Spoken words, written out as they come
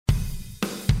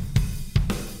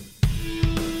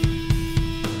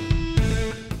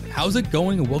How's it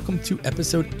going? And welcome to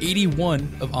episode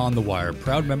 81 of On the Wire,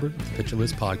 proud member of the Pitcher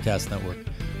List Podcast Network.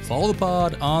 Follow the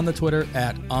pod on the Twitter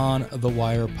at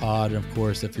OnTheWirePod. And of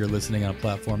course, if you're listening on a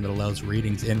platform that allows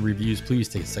ratings and reviews, please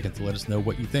take a second to let us know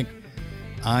what you think.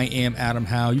 I am Adam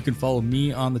Howe. You can follow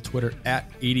me on the Twitter at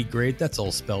 80grade. That's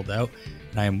all spelled out.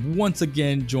 And I am once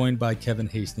again joined by Kevin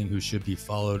Hastings, who should be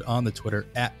followed on the Twitter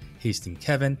at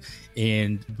HastingsKevin.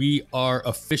 And we are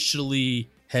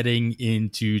officially heading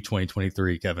into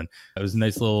 2023, Kevin. It was a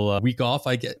nice little week off,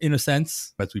 I get, in a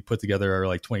sense, as we put together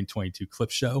our 2022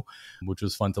 clip show, which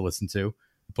was fun to listen to.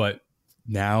 But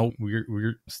now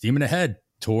we're steaming ahead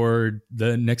toward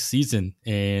the next season.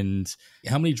 And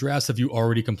how many drafts have you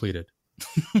already completed?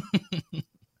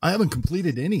 I haven't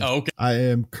completed any. Oh, okay. I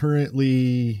am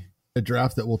currently a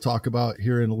draft that we'll talk about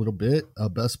here in a little bit, a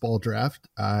best ball draft.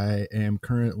 I am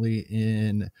currently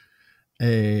in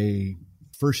a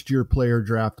first-year player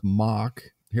draft mock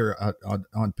here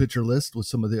on Pitcher List with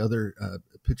some of the other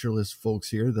Pitcher List folks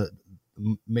here,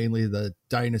 mainly the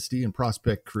Dynasty and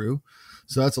Prospect crew.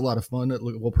 So that's a lot of fun.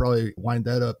 We'll probably wind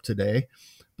that up today.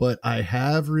 But I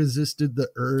have resisted the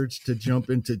urge to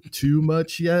jump into too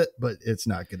much yet, but it's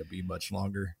not going to be much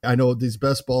longer. I know these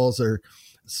best balls are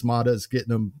Smada's getting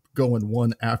them going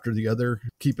one after the other,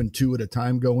 keeping two at a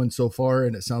time going so far.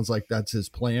 And it sounds like that's his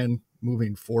plan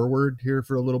moving forward here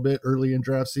for a little bit early in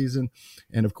draft season.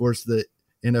 And of course, the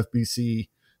NFBC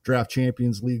Draft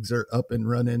Champions Leagues are up and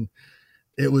running.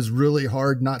 It was really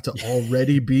hard not to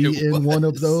already be in one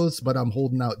of those, but I'm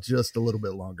holding out just a little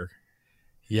bit longer.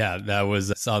 Yeah, I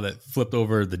saw that flipped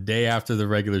over the day after the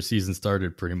regular season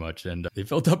started pretty much. And they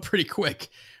filled up pretty quick.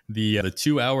 The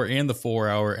 2 hour and the 4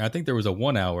 hour. And I think there was a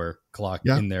 1 hour clock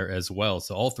in there as well.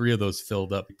 So all three of those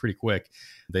filled up pretty quick.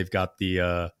 They've got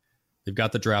the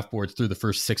draft boards through the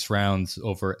first 6 rounds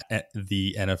over at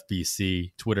the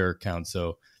NFBC Twitter account.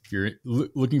 So if you're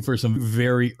looking for some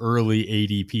very early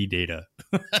ADP data,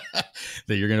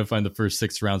 that you're going to find the first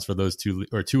 6 rounds for those two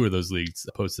of those leagues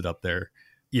posted up there.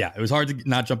 Yeah, it was hard to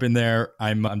not jump in there.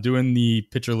 I'm doing the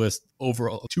Pitcher List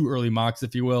overall, 2 early mocks,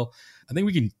 if you will. I think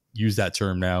we can use that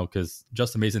term now because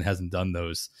Justin Mason hasn't done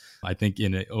those, I think,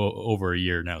 in over a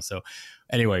year now. So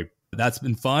anyway, that's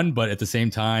been fun. But at the same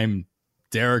time,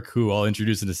 Derek, who I'll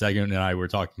introduce in a second, and I were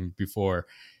talking before,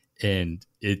 and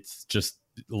it's just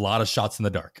a lot of shots in the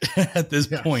dark at this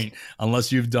point,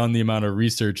 unless you've done the amount of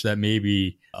research that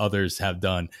maybe others have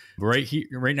done. Right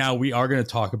now, we are going to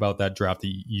talk about that draft that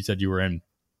you said you were in,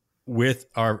 with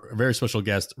our very special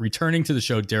guest returning to the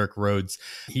show, Derek Rhoads.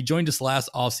 He joined us last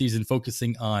offseason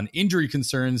focusing on injury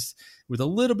concerns with a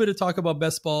little bit of talk about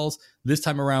best balls. This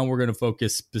time around, we're going to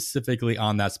focus specifically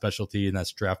on that specialty, and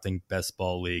that's drafting best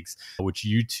ball leagues, which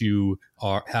you two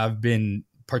have been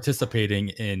participating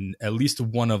in at least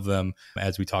one of them,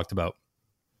 as we talked about.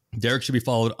 Derek should be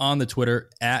followed on the Twitter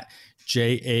at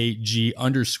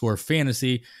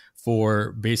JAG_fantasy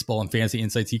for baseball and fantasy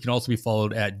insights. He can also be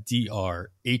followed at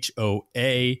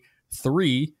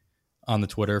DRHOA3 on the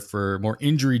Twitter for more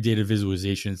injury data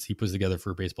visualizations he puts together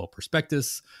for Baseball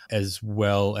Prospectus, as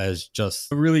well as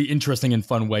just a really interesting and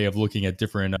fun way of looking at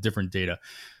different data.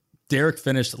 Derek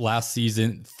finished last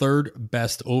season 3rd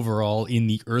best overall in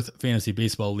the Earth Fantasy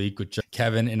Baseball League, which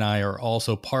Kevin and I are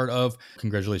also part of.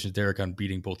 Congratulations, Derek, on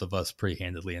beating both of us pretty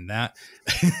handedly in that.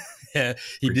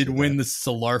 He did win the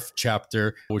Slarf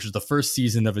chapter, which was the first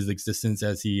season of his existence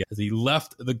as he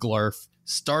left the Glarf,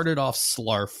 started off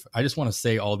Slarf. I just want to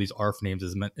say all these ARF names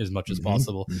as much as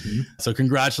possible. Mm-hmm. So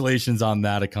congratulations on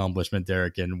that accomplishment,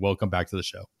 Derek, and welcome back to the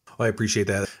show. Well, I appreciate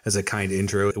that as a kind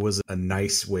intro. It was a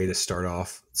nice way to start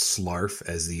off Slarf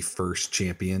as the first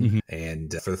champion. Mm-hmm.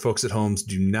 And for the folks at home,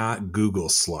 do not Google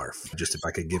Slarf, just if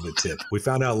I could give a tip. We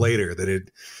found out later that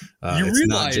it's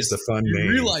not just a fun name.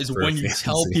 You realize when you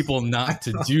tell people not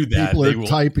to do that, people are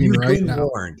typing right now.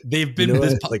 Warned. They've been,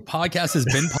 podcast has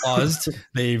been paused.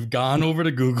 They've gone over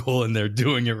to Google and they're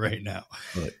doing it right now.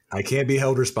 But I can't be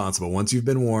held responsible. Once you've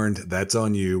been warned, that's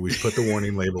on you. We put the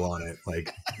warning label on it.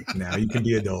 Now you can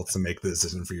be adults and make the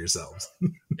decision for yourselves.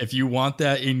 If you want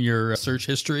that in your search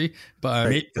history,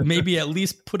 but maybe at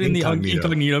least put in the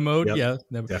incognito mode. Yep. Yeah,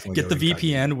 definitely get the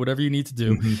VPN, whatever you need to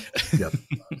do. Mm-hmm. Yep.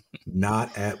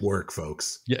 Not at work,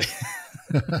 folks. Yeah.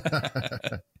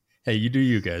 Hey, you do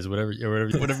you guys, whatever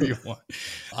you want.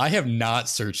 I have not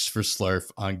searched for Slarf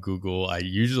on Google. I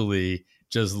usually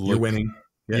just look. You're winning.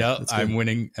 Yeah, I'm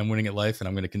winning at life, and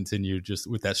I'm going to continue just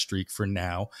with that streak for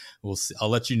now. We'll see. I'll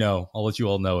let you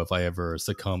all know if I ever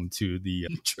succumb to the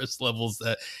interest levels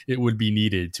that it would be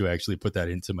needed to actually put that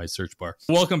into my search bar.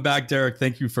 Welcome back, Derek.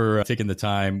 Thank you for taking the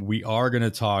time. We are going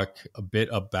to talk a bit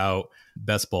about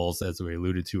best balls, as we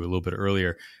alluded to a little bit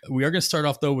earlier. We are going to start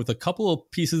off, though, with a couple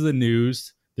of pieces of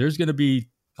news. There's going to be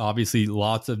obviously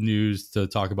lots of news to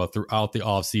talk about throughout the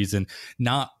offseason.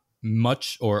 Not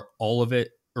much or all of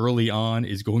it early on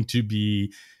is going to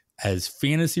be as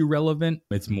fantasy relevant.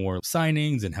 It's more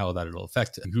signings and how that it'll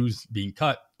affect who's being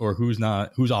cut or who's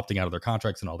not, who's opting out of their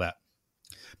contracts and all that.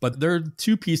 But there are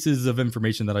two pieces of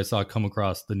information that I saw come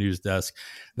across the news desk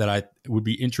that I would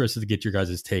be interested to get your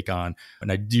guys' take on.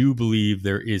 And I do believe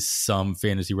there is some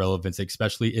fantasy relevance,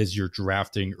 especially as you're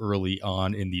drafting early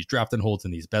on in these draft and holds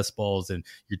and these best balls, and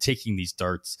you're taking these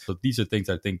darts. So these are things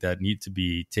I think that need to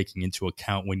be taken into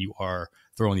account when you are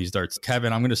throwing these darts.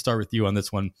 Kevin, I'm going to start with you on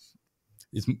this one.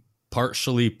 It's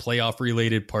partially playoff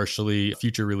related, partially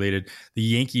future related. The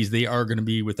Yankees, they are going to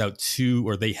be without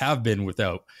they have been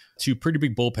without two pretty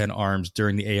big bullpen arms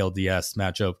during the ALDS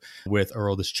matchup, with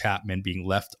Aroldis Chapman being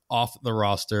left off the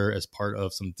roster as part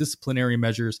of some disciplinary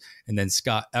measures, and then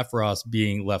Scott Efros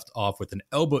being left off with an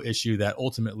elbow issue that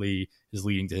ultimately is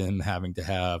leading to him having to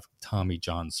have Tommy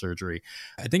John surgery.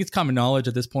 I think it's common knowledge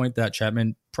at this point that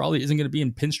Chapman probably isn't going to be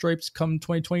in pinstripes come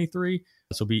 2023.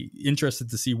 So be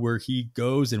interested to see where he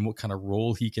goes and what kind of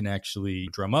role he can actually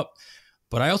drum up.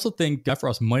 But I also think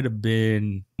Efros might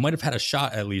have had a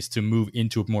shot at least to move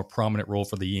into a more prominent role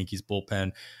for the Yankees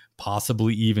bullpen,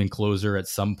 possibly even closer at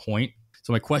some point.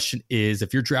 So my question is,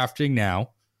 if you're drafting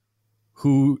now,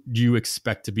 who do you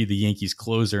expect to be the Yankees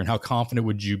closer, and how confident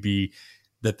would you be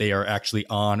that they are actually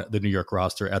on the New York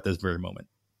roster at this very moment?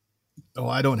 Oh,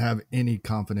 I don't have any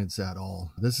confidence at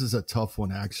all. This is a tough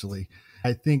one, actually.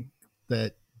 I think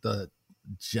that the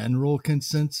general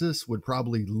consensus would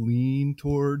probably lean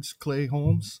towards Clay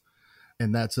Holmes,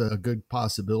 and that's a good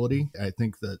possibility. I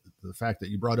think that the fact that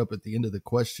you brought up at the end of the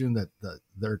question that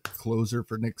their closer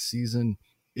for next season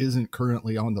isn't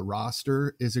currently on the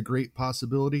roster is a great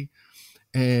possibility.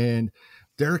 And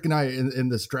Derek and I in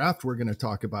this draft we're going to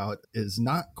talk about is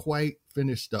not quite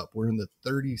finished up. We're in the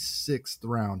 36th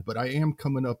round, but I am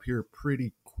coming up here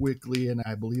pretty quickly, and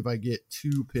I believe I get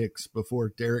 2 picks before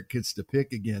Derek gets to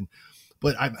pick again.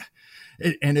 But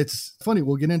and it's funny,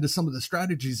 we'll get into some of the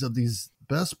strategies of these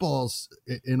best balls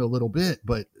in a little bit,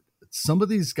 but some of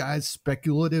these guys,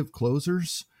 speculative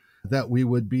closers that we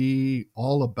would be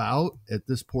all about at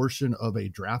this portion of a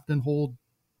draft and hold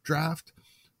draft,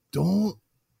 don't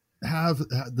have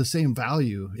the same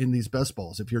value in these best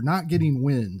balls. If you're not getting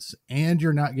wins and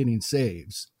you're not getting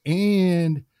saves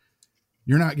and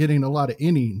you're not getting a lot of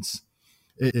innings,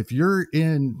 if you're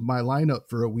in my lineup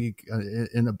for a week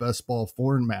in a best ball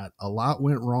format, a lot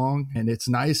went wrong, and it's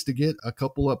nice to get a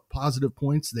couple of positive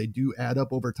points. They do add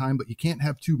up over time, but you can't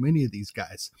have too many of these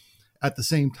guys. At the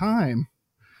same time,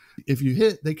 if you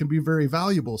hit, they can be very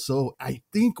valuable. So I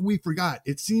think we forgot.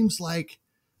 It seems like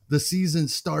the season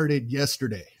started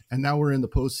yesterday, and now we're in the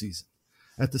postseason.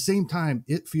 At the same time,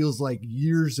 it feels like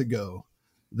years ago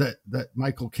that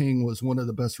Michael King was one of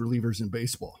the best relievers in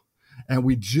baseball. And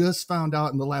we just found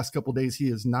out in the last couple of days he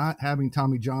is not having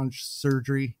Tommy John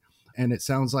surgery, and it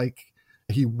sounds like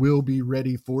he will be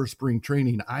ready for spring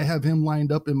training. I have him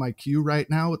lined up in my queue right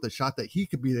now with the shot that he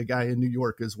could be the guy in New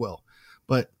York as well.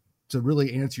 But to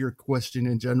really answer your question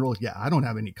in general, yeah, I don't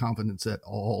have any confidence at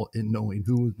all in knowing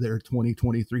who their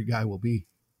 2023 guy will be.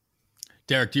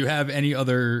 Derek, do you have any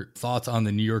other thoughts on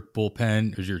the New York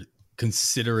bullpen as you're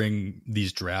considering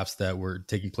these drafts that were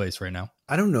taking place right now?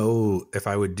 I don't know if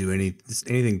I would do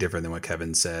anything different than what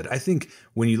Kevin said. I think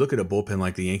when you look at a bullpen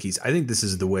like the Yankees, I think this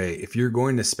is the way. If you're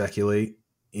going to speculate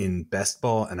in best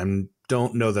ball, and I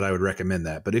don't know that I would recommend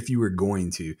that, but if you were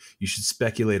going to, you should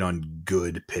speculate on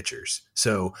good pitchers.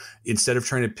 So instead of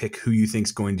trying to pick who you think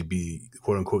is going to be,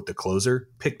 quote unquote, the closer,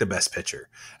 pick the best pitcher.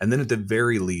 And then at the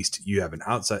very least, you have an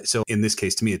outside. So in this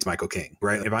case, to me, it's Michael King,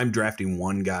 right? If I'm drafting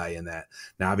one guy in that,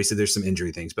 now obviously there's some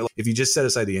injury things, but if you just set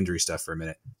aside the injury stuff for a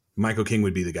minute, Michael King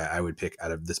would be the guy I would pick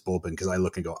out of this bullpen, because I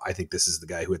look and go, I think this is the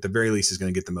guy who at the very least is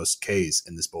going to get the most Ks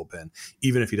in this bullpen,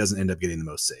 even if he doesn't end up getting the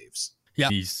most saves. Yeah,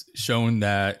 he's shown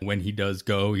that when he does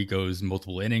go, he goes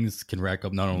multiple innings, can rack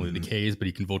up not only the Ks, but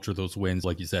he can vulture those wins,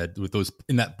 like you said, with those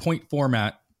in that point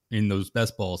format in those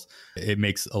best balls. It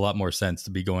makes a lot more sense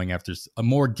to be going after a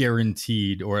more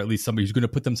guaranteed, or at least somebody who's going to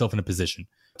put themselves in a position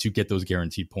to get those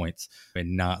guaranteed points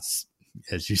and not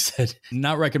as you said,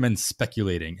 not recommend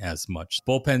speculating as much.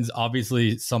 Bullpen's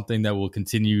obviously something that will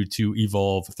continue to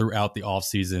evolve throughout the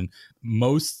offseason.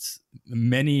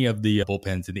 Many of the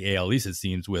bullpens in the AL East, it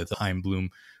seems, with Heimblum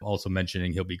also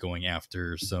mentioning he'll be going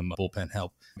after some bullpen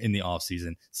help in the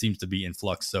offseason, seems to be in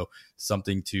flux. So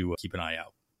something to keep an eye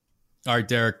out. All right,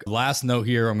 Derek, last note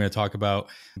here I'm going to talk about,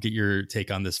 get your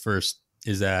take on this first,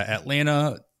 is that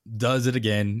Atlanta does it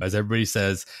again. As everybody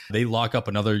says, they lock up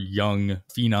another young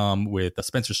phenom with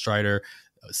Spencer Strider,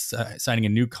 signing a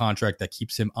new contract that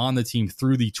keeps him on the team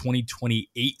through the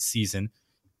 2028 season,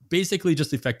 basically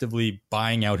just effectively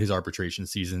buying out his arbitration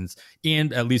seasons,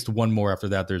 and at least one more after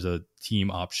that. There's a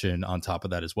team option on top of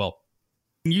that as well.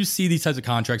 You see these types of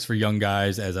contracts for young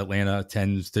guys, as Atlanta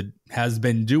has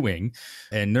been doing,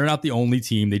 and they're not the only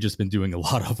team. They've just been doing a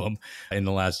lot of them in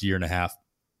the last year and a half.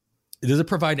 Does it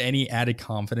provide any added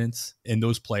confidence in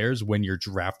those players when you're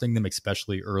drafting them,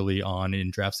 especially early on in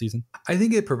draft season? I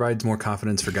think it provides more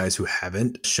confidence for guys who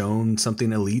haven't shown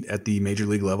something elite at the major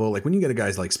league level. Like when you get a guy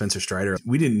like Spencer Strider,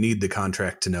 we didn't need the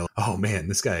contract to know, oh man,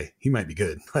 this guy, he might be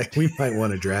good. Like we might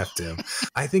want to draft him.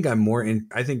 I think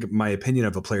my opinion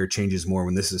of a player changes more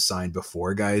when this is signed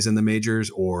before guys in the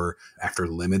majors or after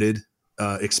limited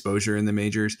exposure in the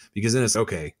majors, because then it's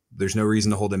okay. There's no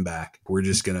reason to hold him back. We're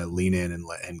just going to lean in and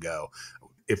let him go.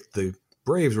 If the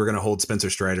Braves were going to hold Spencer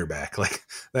Strider back, like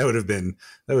that would have been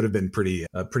pretty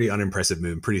unimpressive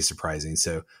move, pretty surprising.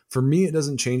 So for me, it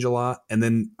doesn't change a lot. And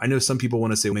then I know some people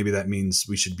want to say, well, maybe that means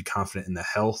we should be confident in the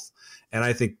health. And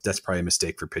I think that's probably a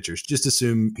mistake for pitchers. Just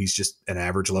assume he's just an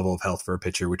average level of health for a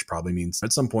pitcher, which probably means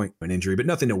at some point an injury, but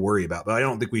nothing to worry about. But I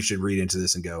don't think we should read into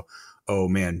this and go, oh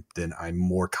man, then I'm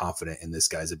more confident in this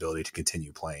guy's ability to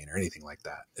continue playing or anything like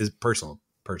that. Is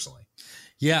personally.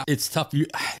 Yeah, it's tough.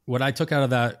 What I took out of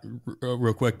that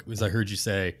real quick was I heard you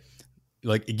say,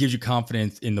 like, it gives you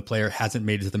confidence in the player hasn't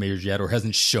made it to the majors yet or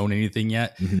hasn't shown anything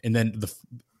yet. Mm-hmm. And then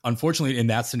unfortunately, in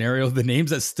that scenario, the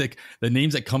names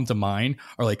that come to mind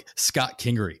are like Scott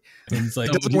Kingery. And it's like,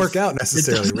 it doesn't work out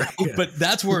necessarily, right? Yeah. But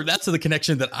that's the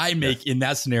connection that I make in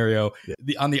that scenario.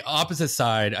 Yeah. On the opposite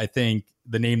side, I think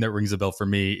the name that rings a bell for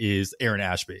me is Aaron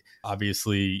Ashby.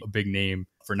 Obviously, a big name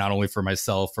for not only for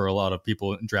myself, for a lot of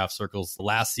people in draft circles.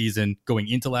 Last season, going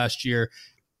into last year,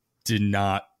 did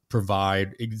not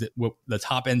provide the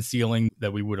top end ceiling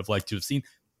that we would have liked to have seen.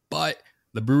 But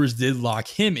the Brewers did lock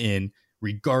him in,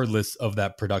 regardless of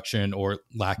that production or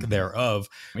lack thereof,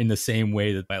 in the same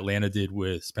way that Atlanta did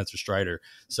with Spencer Strider.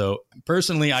 So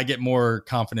personally, I get more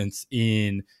confidence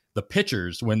in the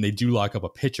pitchers when they do lock up a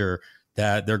pitcher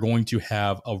that they're going to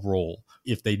have a role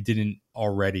if they didn't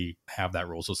already have that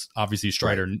role. So obviously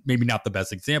Strider, maybe not the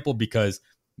best example because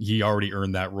he already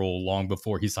earned that role long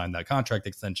before he signed that contract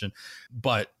extension.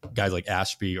 But guys like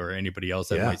Ashby or anybody else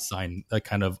that might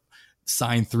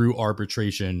sign through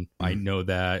arbitration, I know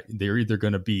that they're either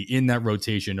going to be in that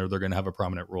rotation or they're going to have a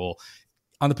prominent role.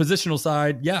 On the positional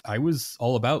side, I was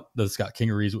all about the Scott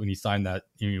Kingery's when he signed that.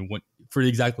 For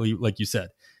exactly like you said,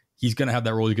 he's going to have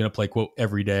that role. He's going to play, quote,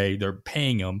 every day. They're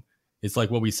paying him. It's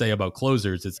like what we say about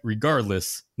closers. It's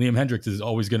regardless, Liam Hendricks is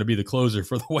always going to be the closer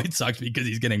for the White Sox because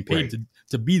he's getting paid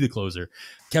to be the closer.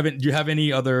 Kevin, do you have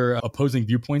any other opposing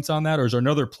viewpoints on that? Or is there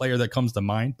another player that comes to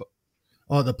mind?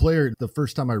 Oh, the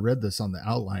first time I read this on the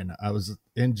outline, I was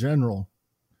in general,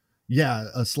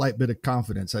 a slight bit of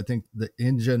confidence. I think that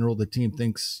in general, the team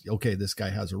thinks, okay, this guy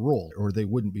has a role or they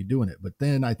wouldn't be doing it. But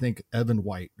then I think Evan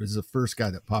White was the first guy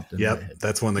that popped in my head.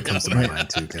 That's one that comes to my mind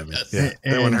too, Kevin. Yeah,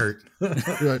 that one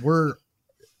hurt. We're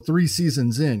 3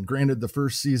 seasons in. Granted, the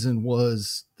first season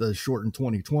was the shortened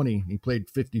 2020. He played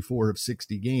 54 of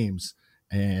 60 games.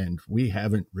 And we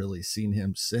haven't really seen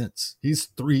him since. He's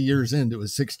 3 years into a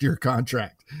 6-year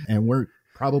contract, and we're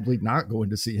probably not going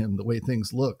to see him the way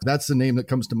things look. That's the name that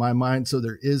comes to my mind. So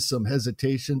there is some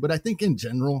hesitation, but I think in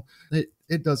general,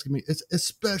 it does give me, it's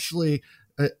especially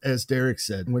as Derek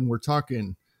said, when we're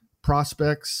talking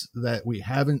prospects that we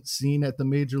haven't seen at the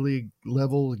major league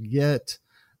level yet,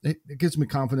 it gives me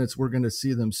confidence we're going to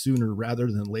see them sooner rather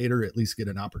than later, at least get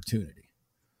an opportunity.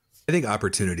 I think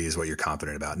opportunity is what you're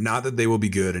confident about. Not that they will be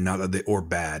good and not that they or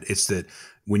bad. It's that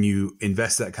when you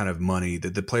invest that kind of money,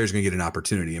 that the player's going to get an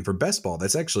opportunity. And for best ball,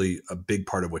 that's actually a big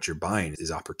part of what you're buying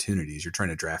is opportunities. You're trying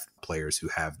to draft players who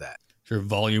have that. Sure,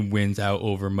 volume wins out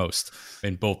over most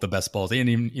in both the best balls and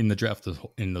in the draft,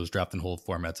 in those draft and hold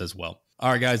formats as well. All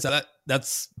right, guys,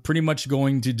 that's pretty much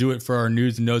going to do it for our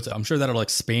news and notes. I'm sure that'll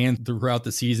expand throughout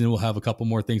the season. We'll have a couple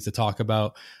more things to talk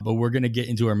about, but we're going to get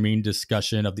into our main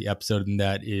discussion of the episode, and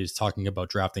that is talking about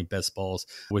drafting best balls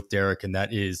with Derek, and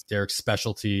that is Derek's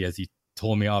specialty as he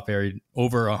told me off air,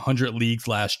 over 100 leagues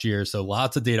last year. So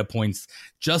lots of data points,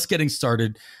 just getting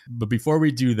started. But before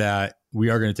we do that, we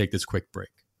are going to take this quick break.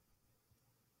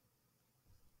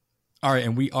 All right,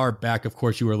 and we are back. Of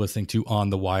course, you are listening to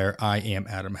On the Wire. I am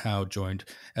Adam Howe, joined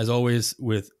as always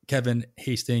with Kevin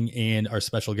Hastings, and our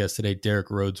special guest today, Derek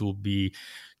Rhoads, will be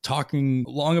talking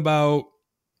long about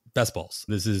best balls.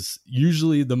 This is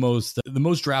usually the most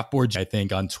draft boards, I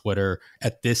think, on Twitter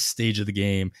at this stage of the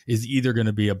game is either going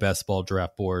to be a best ball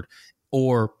draft board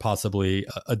or possibly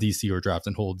a DC or draft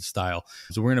and hold style.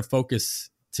 So we're going to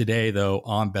focus today, though,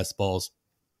 on best balls.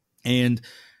 And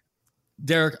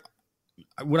Derek,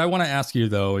 what I want to ask you,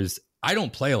 though, is I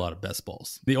don't play a lot of best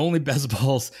balls. The only best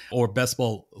balls or best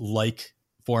ball like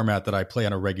format that I play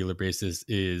on a regular basis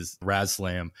is Rhoads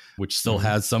Slam, which still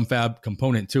has some fab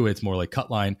component to it. It's more like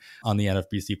cut line on the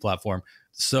NFBC platform.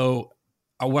 So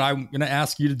what I'm going to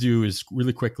ask you to do is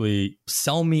really quickly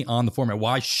sell me on the format.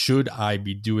 Why should I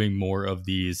be doing more of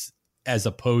these as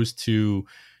opposed to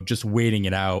just waiting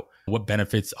it out? What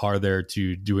benefits are there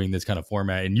to doing this kind of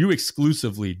format? And you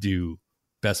exclusively do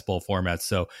best ball formats.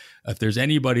 So if there's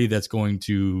anybody that's going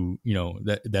to,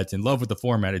 that's in love with the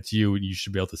format, it's you, and you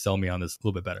should be able to sell me on this a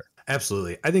little bit better.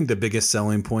 Absolutely. I think the biggest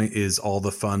selling point is all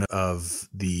the fun of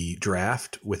the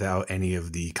draft without any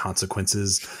of the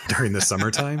consequences during the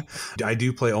summertime. I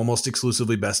do play almost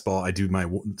exclusively best ball. I do my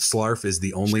Slarf is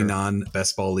the only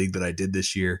non-best ball league that I did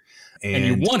this year.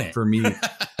 And you won it. For me,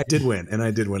 I did win.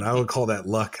 I would call that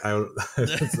luck. I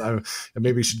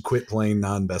maybe should quit playing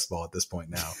non-best ball at this point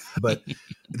now. But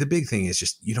the big thing is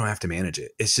just you don't have to manage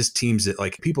it. It's just teams that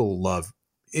like people love.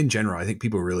 In general, I think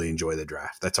people really enjoy the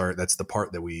draft. That's the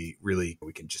part that we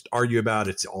can just argue about.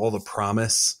 It's all the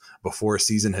promise before a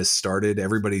season has started.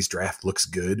 Everybody's draft looks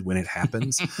good when it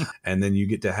happens. And then you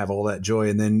get to have all that joy.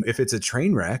 And then if it's a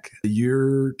train wreck,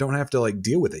 you don't have to like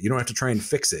deal with it. You don't have to try and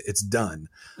fix it. It's done.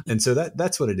 And so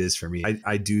that's what it is for me.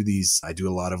 I do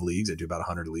a lot of leagues. I do about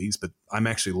 100 leagues, but I'm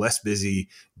actually less busy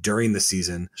during the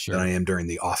season than I am during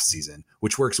the off season,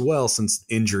 which works well since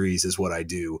injuries is what I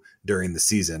do during the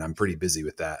season. I'm pretty busy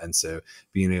with that. And so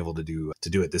being able to do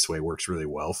it this way works really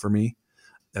well for me.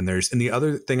 And the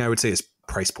other thing I would say is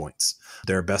price points.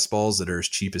 There are best balls that are as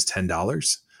cheap as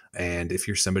 $10. And if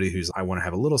you're somebody I want to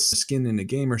have a little skin in a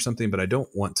game or something, but I don't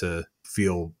want to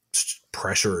feel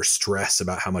pressure or stress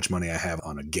about how much money I have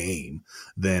on a game,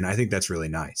 then I think that's really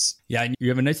nice. Yeah. And you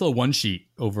have a nice little one sheet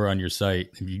over on your site.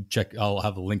 If you check, I'll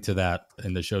have a link to that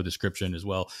in the show description as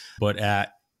well. But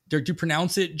do you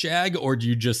pronounce it Jag or do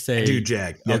you just say? I do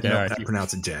Jag. Okay, no, right. I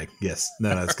pronounce it Jag. Yes.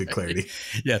 No, that's good clarity.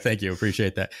 Yeah, thank you.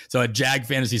 Appreciate that. So at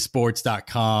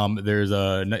jagfantasysports.com, there's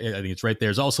I think it's right there.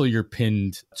 There's also your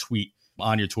pinned tweet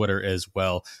on your Twitter as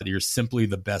well. You're simply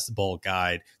the best ball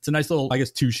guide. It's a nice little, I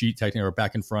guess, 2-sheet technically or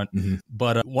back and front. Mm-hmm.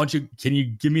 But can you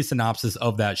give me a synopsis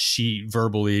of that sheet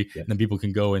verbally? Yeah. And then people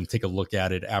can go and take a look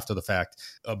at it after the fact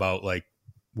about like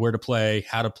where to play,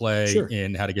 how to play, sure,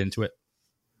 and how to get into it.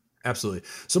 Absolutely.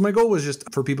 So my goal was just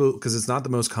for people, because it's not the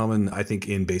most common, I think,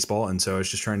 in baseball. And so I was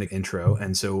just trying to intro.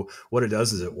 And so what it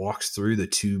does is it walks through the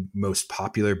two most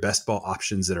popular best ball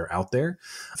options that are out there.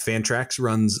 Fantrax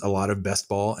runs a lot of best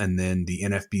ball, and then the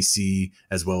NFBC,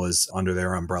 as well as under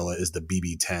their umbrella, is the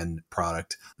BB10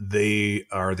 product. They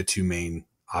are the two main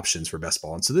options for best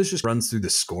ball. And so this just runs through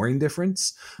the scoring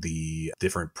difference, the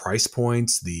different price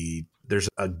points, there's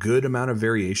a good amount of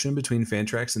variation between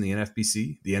Fantrax and the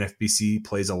NFBC. The NFBC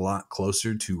plays a lot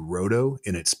closer to Roto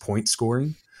in its point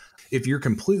scoring. If you're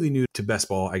completely new to best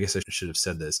ball, I guess I should have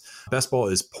said this. Best ball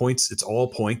is points. It's all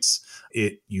points.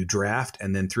 You draft,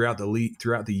 and then throughout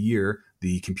the year,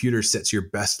 the computer sets your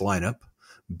best lineup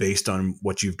based on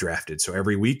what you've drafted. So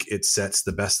every week it sets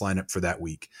the best lineup for that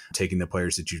week, taking the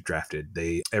players that you've drafted.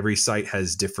 Every site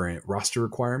has different roster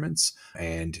requirements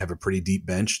and have a pretty deep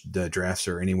bench. The drafts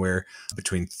are anywhere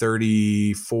between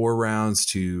 34 rounds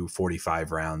to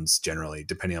 45 rounds generally,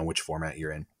 depending on which format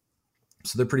you're in.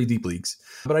 So they're pretty deep leagues.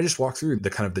 But I just walk through the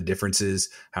kind of the differences,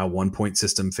 how 1-point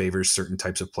system favors certain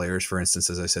types of players. For instance,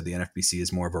 as I said, the NFBC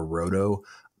is more of a Roto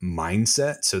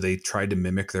mindset. So they tried to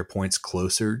mimic their points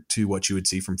closer to what you would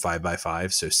see from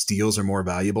 5x5. So steals are more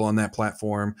valuable on that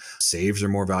platform. Saves are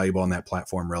more valuable on that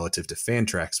platform relative to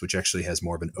Fantrax, which actually has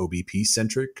more of an OBP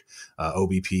centric,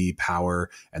 OBP power,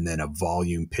 and then a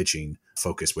volume pitching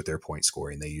focus with their point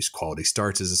scoring. They use quality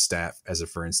starts as a stat,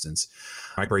 for instance.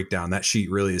 I break down that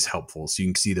sheet really is helpful. So you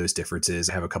can see those differences.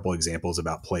 I have a couple examples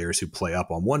about players who play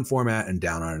up on one format and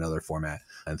down on another format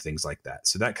and things like that.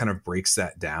 So that kind of breaks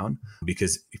that down,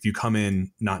 because if you come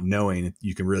in not knowing,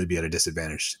 you can really be at a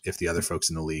disadvantage if the other folks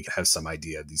in the league have some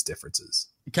idea of these differences.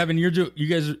 Kevin, we're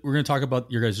going to talk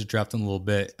about your guys' draft in a little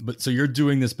bit, but so you're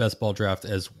doing this best ball draft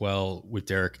as well with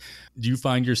Derek. Do you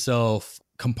find yourself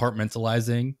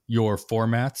compartmentalizing your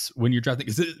formats when you're drafting?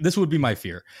 Because this would be my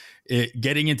fear.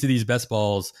 Getting into these best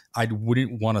balls, I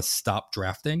wouldn't want to stop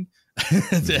drafting.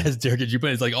 As Derek, as you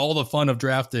put it, it's like all the fun of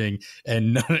drafting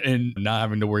and not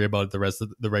having to worry about the rest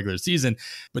of the regular season.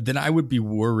 But then I would be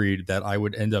worried that I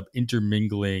would end up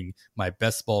intermingling my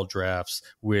best ball drafts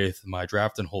with my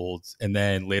draft and holds, and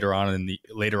then later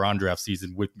on draft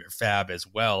season with fab as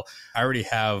well. I already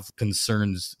have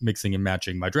concerns mixing and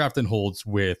matching my draft and holds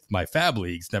with my fab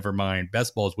leagues. Never mind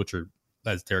best balls, which are,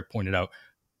 as Derek pointed out,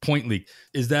 point league.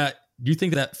 Do you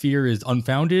think that fear is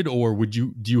unfounded, or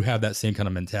do you have that same kind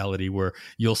of mentality where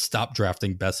you'll stop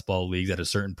drafting best ball leagues at a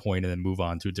certain point and then move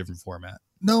on to a different format?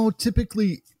 No,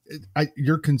 typically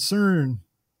your concern,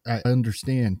 I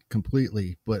understand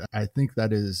completely, but I think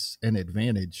that is an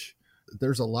advantage.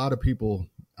 There's a lot of people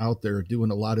out there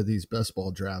doing a lot of these best ball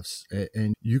drafts,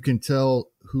 and you can tell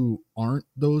who aren't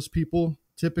those people.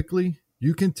 Typically,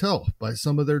 you can tell by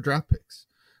some of their draft picks.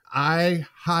 I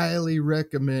highly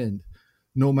recommend,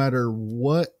 no matter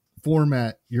what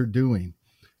format you're doing,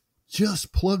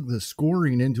 just plug the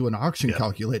scoring into an auction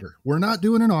calculator. We're not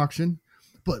doing an auction,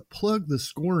 but plug the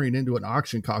scoring into an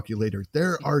auction calculator.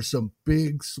 There are some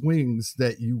big swings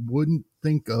that you wouldn't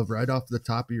think of right off the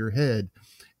top of your head.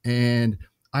 And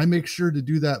I make sure to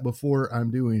do that before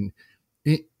I'm doing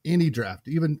any draft.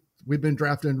 Even we've been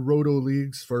drafting roto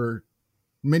leagues for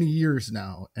many years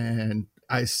now, and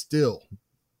I still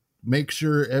make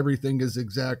sure everything is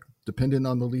exact, dependent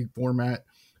on the league format,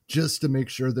 just to make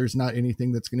sure there's not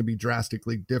anything that's going to be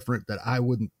drastically different that I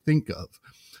wouldn't think of.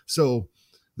 So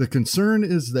the concern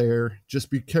is there.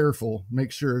 Just be careful.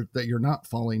 Make sure that you're not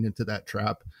falling into that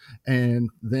trap.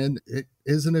 And then it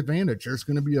is an advantage. There's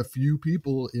going to be a few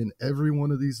people in every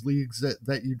one of these leagues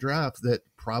that you draft that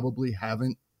probably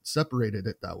haven't separated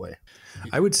it that way.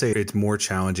 I would say it's more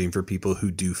challenging for people who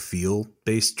do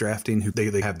feel-based drafting, who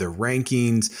they have their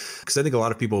rankings. Because I think a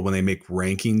lot of people, when they make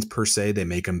rankings per se, they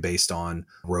make them based on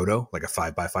roto, like a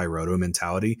 5x5 roto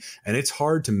mentality. And it's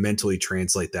hard to mentally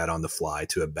translate that on the fly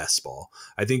to a best ball.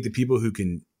 I think the people who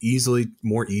can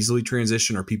more easily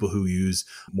transition are people who use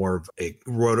more of a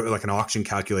roto, like an auction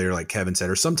calculator, like Kevin said,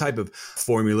 or some type of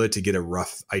formula to get a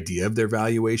rough idea of their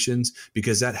valuations,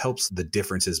 because that helps the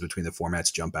differences between the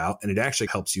formats jump out. And it actually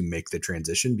helps you make the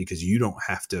transition because you don't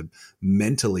have to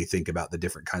mentally think about the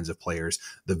different kinds of players.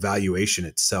 The valuation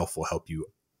itself will help you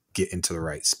get into the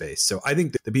right space. So I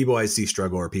think the people I see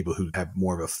struggle are people who have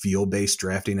more of a feel-based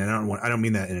drafting. And I don't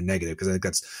mean that in a negative, because I think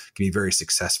can be very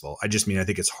successful. I just mean, I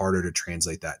think it's harder to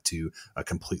translate that to a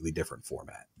completely different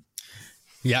format.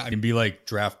 Yeah, it can be like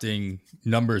drafting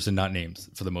numbers and not names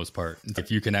for the most part.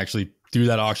 If you can actually do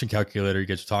that auction calculator you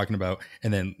guys are talking about,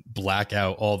 and then black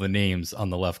out all the names on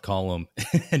the left column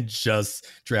and just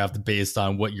draft based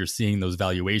on what you're seeing, those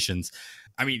valuations.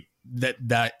 I mean,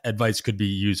 that advice could be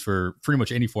used for pretty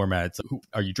much any format. So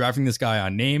are you drafting this guy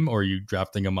on name, or are you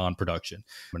drafting him on production?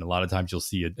 And a lot of times you'll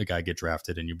see a guy get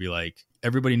drafted and you'll be like,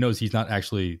 everybody knows he's not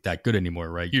actually that good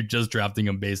anymore, right? You're just drafting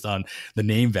him based on the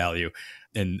name value.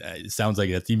 And it sounds like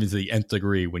that's even to the nth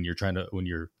degree when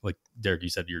you're like Derek, you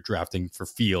said, you're drafting for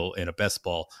feel in a best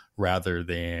ball rather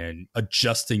than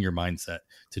adjusting your mindset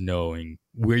to knowing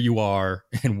where you are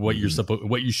and what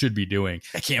what you should be doing.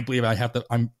 I can't believe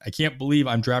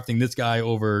I'm drafting this guy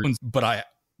over, but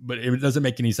it doesn't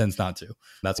make any sense not to.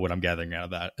 That's what I'm gathering out of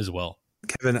that as well.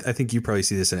 Kevin, I think you probably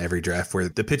see this in every draft where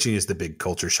the pitching is the big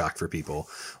culture shock for people.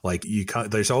 Like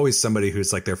there's always somebody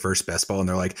who's like their first best ball and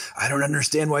they're like, I don't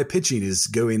understand why pitching is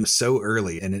going so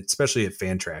early. And especially at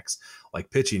Fantrax, like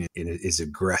pitching is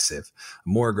aggressive,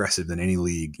 more aggressive than any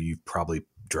league you've probably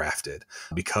drafted,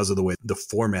 because of the way the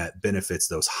format benefits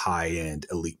those high-end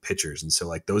elite pitchers. And so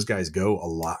like those guys go a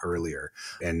lot earlier,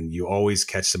 and you always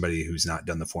catch somebody who's not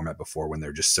done the format before when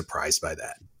they're just surprised by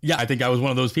that. Yeah, I think I was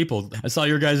one of those people. I saw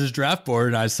your guys' draft board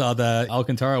and I saw that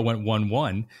Alcantara went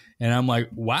 1-1, and I'm like,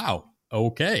 wow,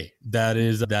 okay, that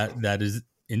is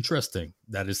interesting.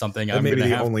 That is something I'm maybe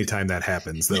the only time that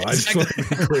happens, though. Yeah, exactly. I just want to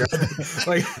be clear.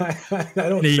 I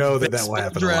don't know that will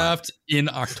happen. Draft in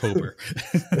October.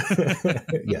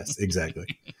 Yes, exactly.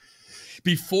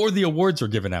 Before the awards are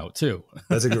given out, too.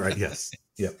 That's a good right. Yes.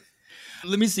 Yep.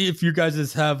 Let me see if you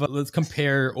guys have. Let's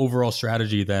compare overall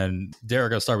strategy. Then,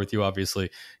 Derek, I'll start with you, obviously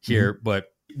here, but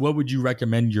what would you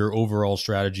recommend your overall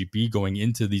strategy be going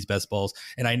into these best balls?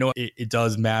 And I know it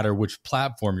does matter which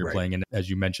platform you're playing. And as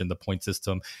you mentioned, the point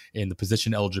system and the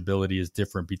position eligibility is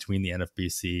different between the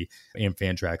NFBC and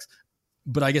Fantrax.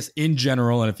 But I guess in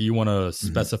general, and if you want to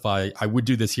specify, I would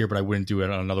do this here, but I wouldn't do it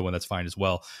on another one. That's fine as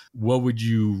well. What would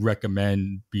you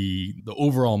recommend be the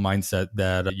overall mindset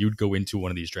that you'd go into one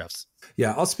of these drafts?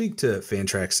 Yeah, I'll speak to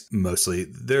Fantrax mostly.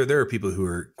 There are people who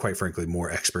are, quite frankly,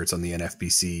 more experts on the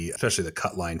NFBC, especially the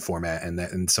cut line format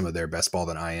and some of their best ball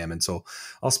than I am. And so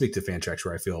I'll speak to Fantrax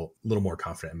where I feel a little more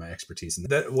confident in my expertise. And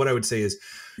that, what I would say is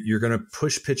you're going to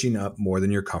push pitching up more than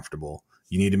you're comfortable.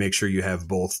 You need to make sure you have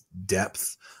both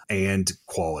depth and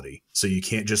quality. So you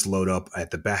can't just load up at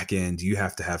the back end. You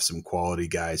have to have some quality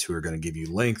guys who are going to give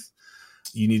you length.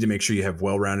 You need to make sure you have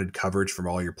well-rounded coverage from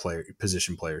all your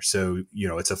position players. So,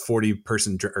 it's a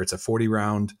 40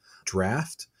 round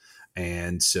draft.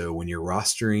 And so when you're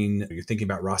thinking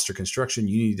about roster construction,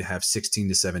 you need to have 16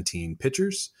 to 17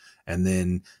 pitchers. And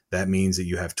then that means that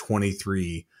you have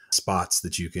 23 spots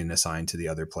that you can assign to the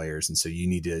other players. And so you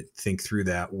need to think through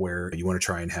that, where you want to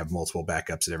try and have multiple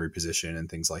backups at every position and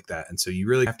things like that. And so you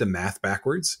really have to math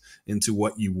backwards into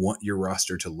what you want your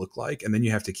roster to look like. And then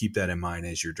you have to keep that in mind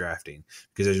as you're drafting,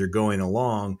 because as you're going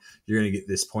along, you're going to get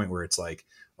this point where it's like,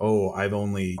 oh, I've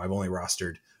only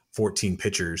rostered 14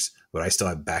 pitchers, but I still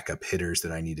have backup hitters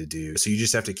that I need to do. So you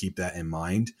just have to keep that in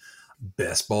mind.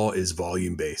 Best ball is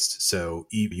volume based. So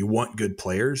you want good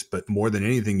players, but more than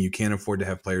anything, you can't afford to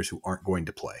have players who aren't going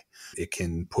to play. It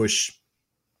can push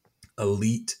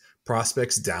elite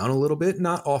prospects down a little bit,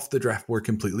 not off the draft board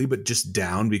completely, but just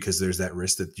down, because there's that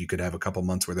risk that you could have a couple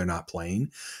months where they're not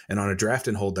playing. And on a draft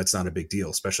and hold, that's not a big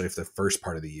deal, especially if the first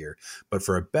part of the year. But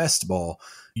for a best ball,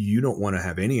 you don't want to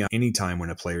have any time when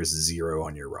a player is 0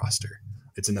 on your roster.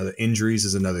 Injuries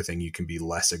is another thing you can be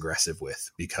less aggressive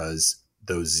with, because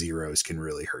those zeros can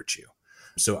really hurt you.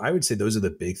 So I would say those are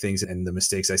the big things. And the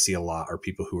mistakes I see a lot are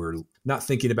people who are not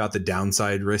thinking about the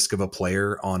downside risk of a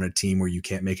player on a team where you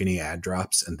can't make any ad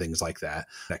drops and things like that.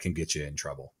 That can get you in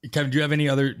trouble. Kevin, do you have any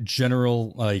other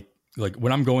general, like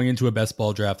when I'm going into a best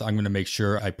ball draft, I'm going to make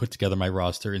sure I put together my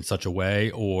roster in such a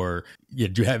way, or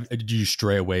do you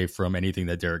stray away from anything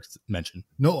that Derek mentioned?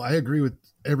 No, I agree with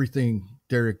everything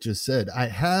Derek just said. I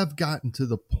have gotten to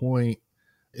the point,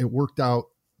 it worked out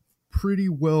pretty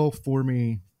well for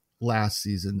me last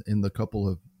season in the couple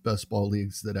of best ball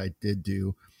leagues that I did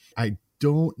do. I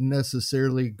don't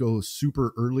necessarily go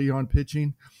super early on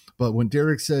pitching, but when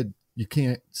Derek said you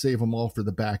can't save them all for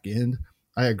the back end,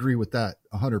 I agree with that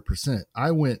 100%.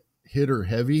 I went hitter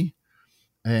heavy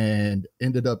and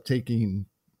ended up taking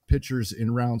pitchers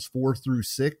in rounds 4 through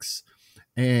 6.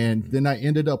 And then I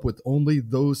ended up with only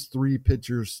those 3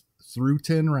 pitchers through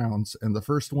 10 rounds, and the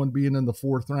first one being in the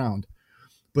 4th round.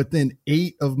 But then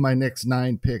 8 of my next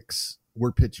 9 picks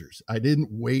were pitchers. I didn't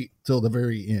wait till the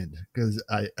very end, because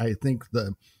I think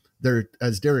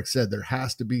as Derek said, there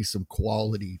has to be some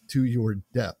quality to your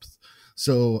depth.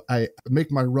 So I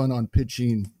make my run on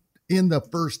pitching in the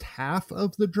first half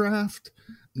of the draft,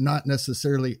 not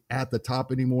necessarily at the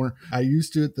top anymore. I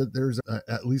used to that there's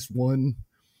at least one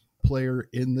player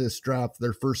in this draft,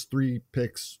 their first 3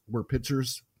 picks were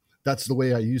pitchers. That's the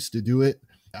way I used to do it.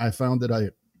 I found that I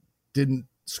didn't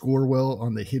score well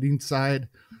on the hitting side,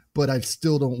 but I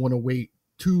still don't want to wait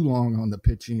too long on the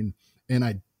pitching. And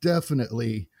I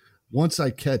definitely, once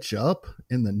I catch up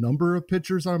in the number of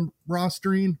pitchers I'm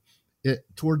rostering, it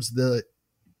towards the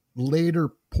later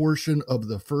portion of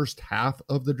the first half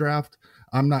of the draft,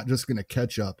 I'm not just going to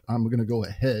catch up. I'm going to go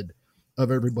ahead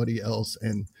of everybody else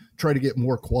and try to get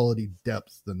more quality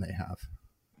depth than they have.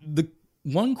 The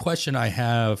one question I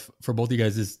have for both of you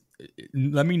guys is,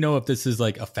 let me know if this is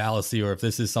like a fallacy or if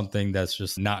this is something that's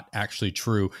just not actually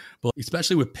true. But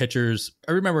especially with pitchers,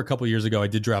 I remember a couple of years ago, I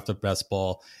did draft a best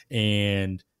ball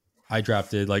and I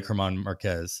drafted like German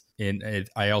Marquez. And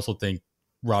I also think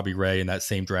Robbie Ray in that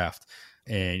same draft.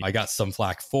 And I got some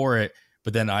flack for it.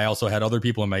 But then I also had other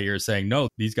people in my ear saying, no,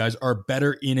 these guys are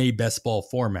better in a best ball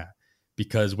format,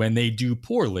 because when they do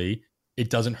poorly, it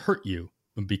doesn't hurt you,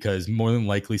 because more than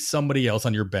likely somebody else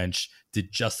on your bench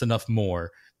did just enough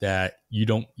more that you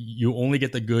only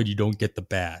get the good, you don't get the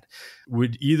bad.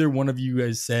 Would either one of you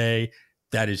guys say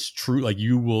that is true? Like,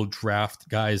 you will draft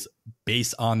guys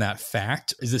based on that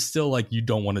fact? Is it still like you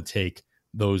don't want to take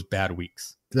those bad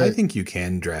weeks? I think you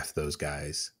can draft those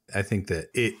guys. I think that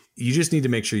you just need to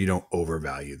make sure you don't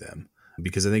overvalue them,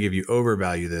 because I think if you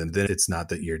overvalue them, then it's not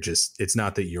that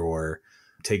you're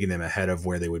taking them ahead of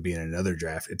where they would be in another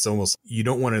draft. It's almost, you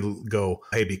don't want to go,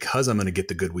 hey, because I'm going to get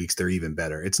the good weeks, they're even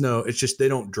better. It's just they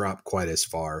don't drop quite as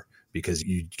far because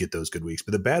you get those good weeks,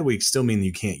 but the bad weeks still mean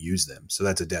you can't use them. So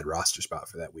that's a dead roster spot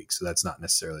for that week. So that's not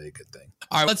necessarily a good thing.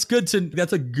 All right,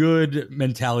 that's a good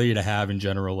mentality to have in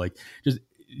general. Like, just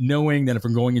knowing that if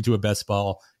we're going into a best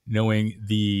ball, knowing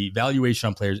the valuation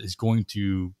on players is going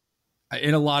to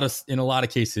in a lot of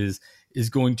cases is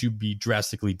going to be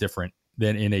drastically different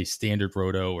than in a standard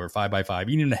roto or 5x5.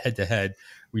 Even in a head-to-head,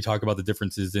 we talk about the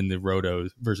differences in the rotos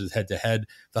versus head-to-head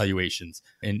valuations,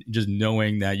 and just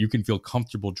knowing that you can feel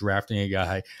comfortable drafting a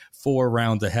guy 4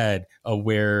 rounds ahead of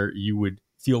where you would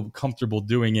feel comfortable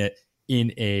doing it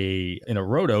in a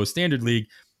roto standard league,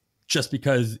 just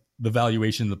because the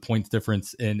valuation, the points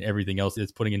difference, and everything else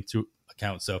is putting into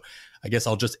account. So I guess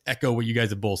I'll just echo what you guys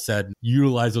have both said.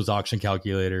 Utilize those auction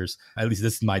calculators. At least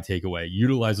this is my takeaway.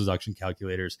 Utilize those auction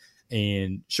calculators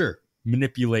and sure,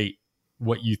 manipulate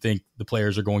what you think the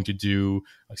players are going to do,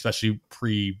 especially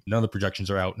none of the projections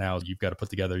are out now. You've got to put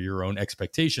together your own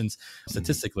expectations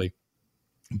statistically,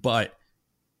 but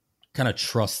kind of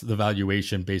trust the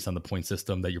valuation based on the point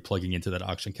system that you're plugging into that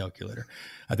auction calculator.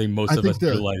 I think most of us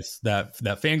realize that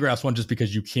Fangraphs one, just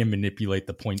because you can manipulate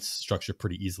the points structure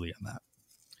pretty easily on that.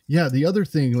 Yeah. The other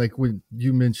thing, like when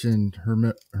you mentioned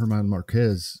Herman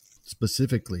Marquez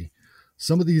specifically,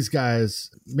 some of these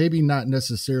guys, maybe not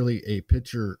necessarily a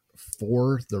pitcher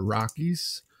for the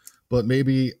Rockies, but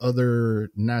maybe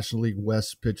other National League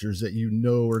West pitchers that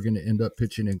are going to end up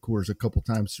pitching in Coors a couple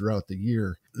times throughout the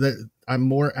year, that I'm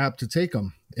more apt to take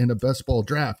them in a best ball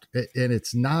draft. And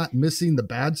it's not missing the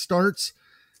bad starts.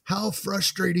 How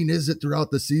frustrating is it throughout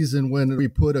the season when we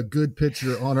put a good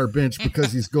pitcher on our bench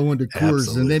because he's going to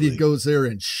Coors and then he goes there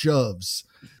and shoves?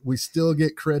 We still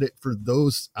get credit for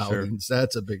those outings. Sure.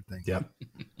 That's a big thing. Yep.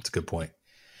 That's a good point.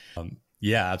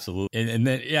 Yeah, absolutely. And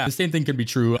then, the same thing can be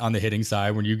true on the hitting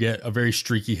side when you get a very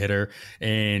streaky hitter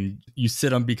and you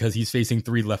sit him because he's facing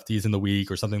 3 lefties in the week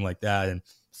or something like that. And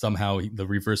somehow the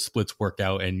reverse splits work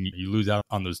out and you lose out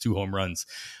on those 2 home runs.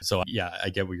 So yeah, I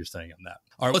get what you're saying on that.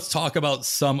 All right, let's talk about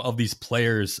some of these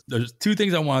players. There's 2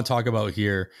 things I want to talk about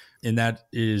here. And that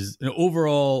is,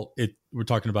 overall, we're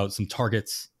talking about some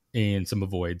targets and some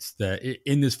avoids that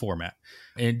in this format.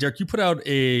 And Derek, you put out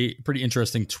a pretty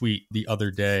interesting tweet the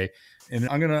other day, and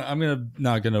I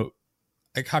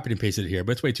copied and pasted it here,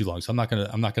 but it's way too long, so I'm not gonna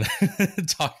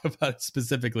talk about it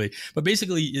specifically. But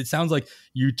basically, it sounds like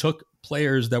you took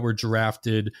players that were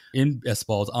drafted in best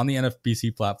balls on the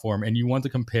NFBC platform, and you want to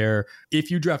compare, if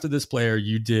you drafted this player,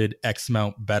 you did X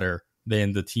amount better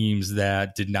than the teams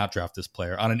that did not draft this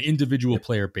player on an individual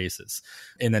player basis,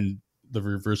 and then the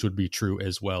reverse would be true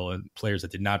as well, and players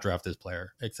that did not draft this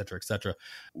player, et cetera, et cetera.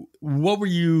 What were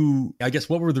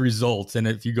the results? And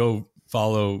if you go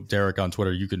follow Derek on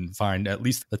Twitter, you can find at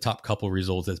least the top couple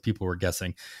results as people were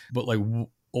guessing. But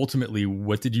ultimately,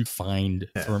 what did you find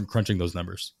from crunching those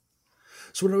numbers?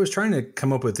 So what I was trying to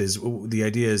come up with is the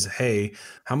idea is, hey,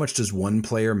 how much does one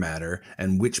player matter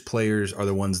and which players are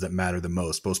the ones that matter the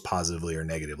most, both positively or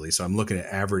negatively? So I'm looking at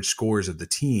average scores of the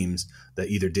teams that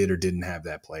either did or didn't have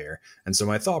that player. And so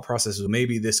my thought process was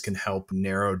maybe this can help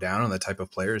narrow down on the type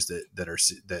of players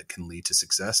that can lead to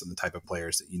success and the type of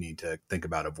players that you need to think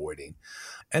about avoiding.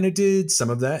 And it did some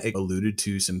of that. It alluded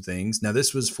to some things. Now,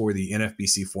 this was for the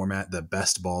NFBC format, the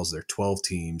best balls. They're 12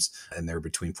 teams and they're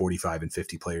between 45 and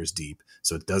 50 players deep.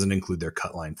 So it doesn't include their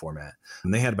cut line format.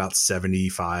 And they had about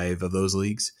 75 of those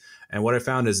leagues. And what I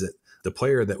found is that the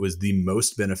player that was the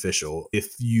most beneficial,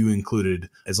 if you included,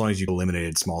 as long as you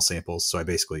eliminated small samples. So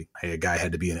a guy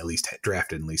had to be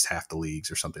drafted in at least half the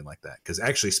leagues or something like that. Because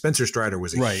actually Spencer Strider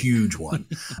was a huge one,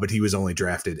 but he was only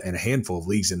drafted in a handful of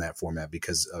leagues in that format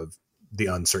because of the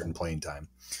uncertain playing time.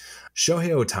 Shohei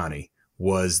Ohtani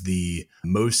was the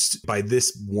most, by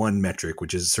this one metric,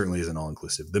 which certainly isn't all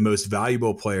inclusive, the most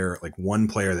valuable player, like one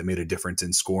player that made a difference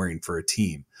in scoring for a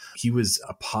team. He was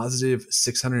a positive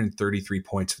 633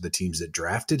 points for the teams that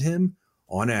drafted him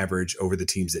on average over the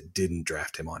teams that didn't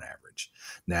draft him on average.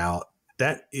 Now,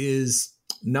 that is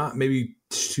not maybe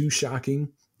too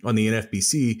shocking on the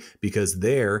NFBC, because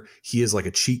there he is like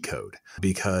a cheat code,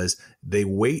 because they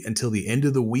wait until the end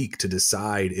of the week to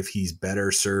decide if he's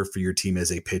better served for your team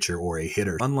as a pitcher or a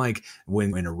hitter. Unlike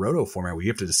when in a roto format where you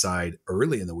have to decide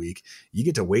early in the week, you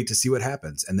get to wait to see what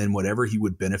happens. And then whatever he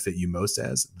would benefit you most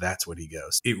as, that's what he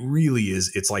goes. It really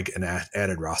is. It's like an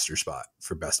added roster spot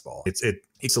for best ball.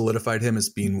 It solidified him as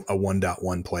being a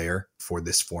 1.1 player for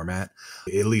this format,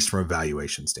 at least from a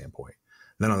valuation standpoint.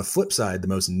 Then on the flip side, the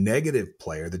most negative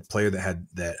player, the player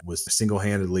that was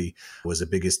single-handedly was the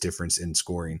biggest difference in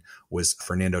scoring, was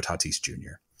Fernando Tatis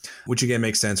Jr., which again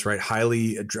makes sense, right?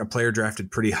 A player drafted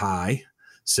pretty high.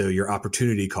 So your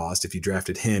opportunity cost, if you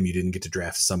drafted him, you didn't get to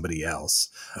draft somebody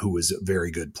else who was a very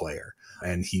good player.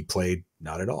 And he played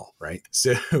not at all, right?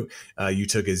 So you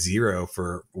took a 0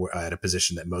 at a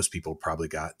position that most people probably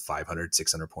got 500,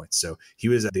 600 points. So he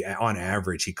was on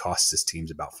average, he cost his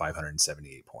teams about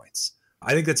 578 points.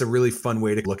 I think that's a really fun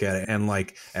way to look at it. And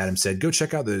like Adam said, go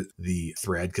check out the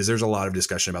thread, because there's a lot of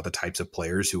discussion about the types of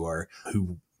players who are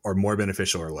more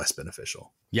beneficial or less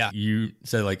beneficial. Yeah, you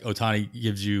said like Ohtani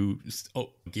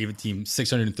gave a team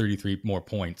 633 more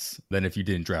points than if you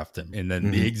didn't draft him. And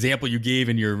then the example you gave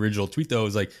in your original tweet, though,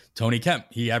 is like Tony Kemp.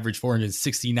 He averaged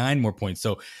 469 more points.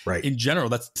 So in general,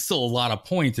 that's still a lot of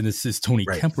points. And this is Tony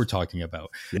Kemp we're talking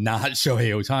about, not Shohei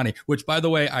Ohtani, which, by the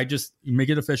way, I just make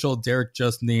it official. Derek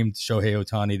just named Shohei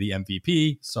Ohtani the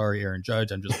MVP. Sorry, Aaron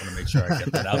Judge. I'm just going to make sure I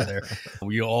get that out there.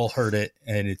 We all heard it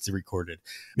and it's recorded.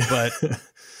 But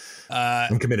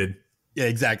I'm committed. Yeah,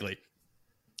 exactly.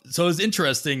 So it's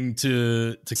interesting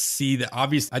to see the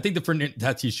obvious. I think the Fernando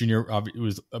Tatis Jr.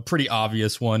 was a pretty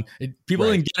obvious one. People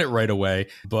didn't get it right away,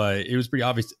 but it was pretty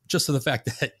obvious just to the fact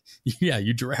that,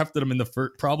 you drafted him in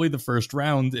probably the first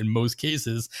round in most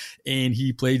cases, and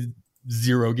he played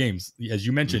 0 games. As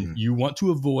you mentioned, you want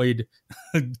to avoid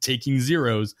taking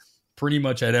zeros pretty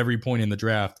much at every point in the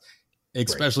draft,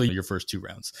 especially your first 2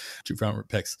 rounds, 2-round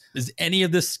picks. Does any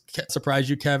of this surprise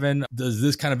you, Kevin? Does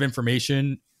this kind of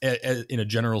information, in a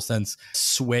general sense,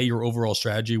 sway your overall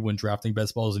strategy when drafting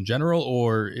best balls in general,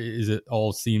 or is it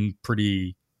all seem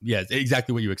pretty,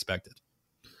 exactly what you expected?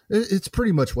 It's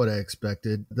pretty much what I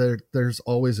expected. There's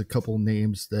always a couple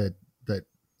names that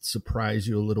surprise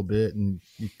you a little bit, and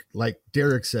like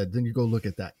Derek said, then you go look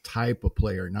at that type of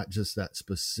player, not just that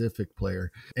specific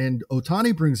player. And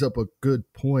Ohtani brings up a good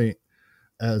point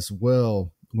as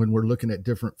well when we're looking at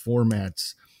different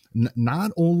formats.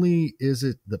 Not only is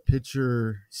it the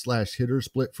pitcher/hitter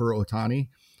split for Ohtani,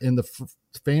 in the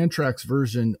Fantrax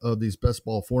version of these best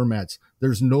ball formats,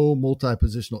 there's no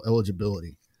multi-positional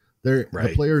eligibility.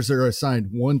 The players are assigned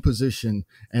one position,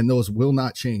 and those will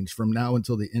not change from now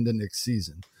until the end of next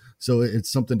season. So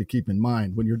it's something to keep in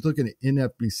mind when you're looking at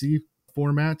NFBC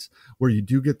formats where you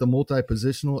do get the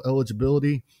multi-positional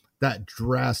eligibility. That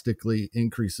drastically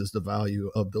increases the value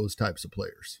of those types of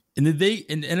players. And in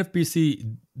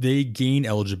NFBC, they gain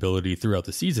eligibility throughout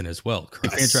the season as well.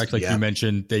 Yes, Fantrax, like you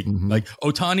mentioned, they like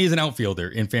Ohtani is an outfielder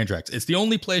in Fantrax. It's the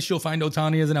only place you'll find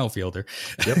Ohtani as an outfielder.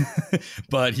 Yep.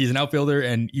 But he's an outfielder,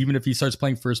 and even if he starts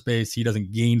playing first base, he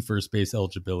doesn't gain first base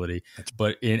eligibility.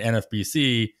 But in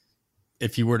NFBC,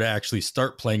 if he were to actually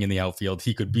start playing in the outfield,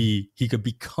 he could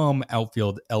become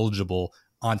outfield eligible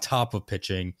on top of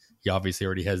pitching. He obviously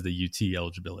already has the UT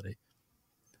eligibility.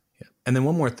 Yeah. And then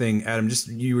one more thing, Adam,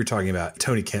 you were talking about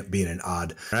Tony Kemp being an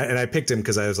odd, and I picked him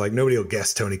because I was like, nobody will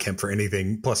guess Tony Kemp for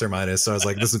anything plus or minus. So I was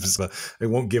like, this is just it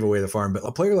won't give away the farm. But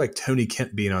a player like Tony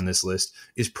Kemp being on this list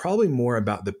is probably more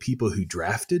about the people who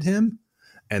drafted him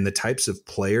and the types of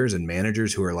players and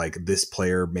managers who are like, this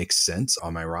player makes sense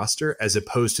on my roster, as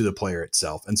opposed to the player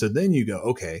itself. And so then you go,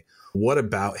 okay, what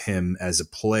about him as a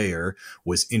player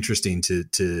was interesting to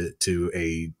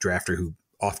a drafter who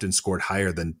often scored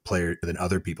higher than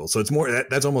other people? So it's more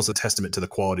that's almost a testament to the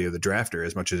quality of the drafter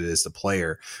as much as it is the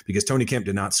player, because Tony Kemp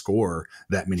did not score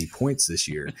that many points this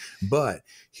year, but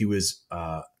he was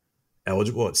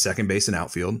eligible at second base and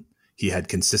outfield. He had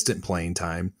consistent playing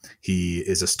time. He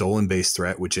is a stolen base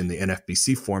threat, which in the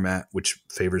NFBC format, which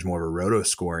favors more of a roto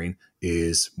scoring,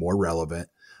 is more relevant.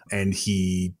 And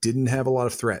he didn't have a lot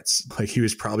of threats. Like, he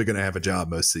was probably going to have a job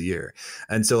most of the year.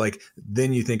 And so like,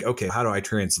 then you think, okay, how do I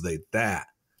translate that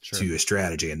to a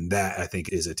strategy? And that, I think,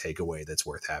 is a takeaway that's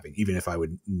worth having, even if I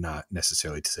would not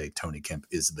necessarily say Tony Kemp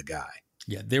is the guy.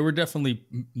 Yeah, there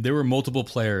were multiple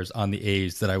players on the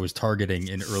A's that I was targeting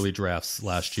in early drafts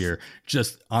last year,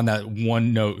 just on that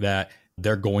one note that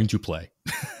they're going to play.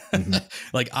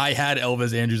 Like, I had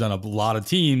Elvis Andrus on a lot of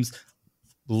teams.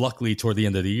 Luckily, toward the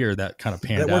end of the year, that kind of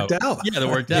panned out. Yeah, that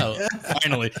worked out.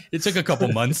 Finally, it took a couple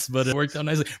months, but it worked out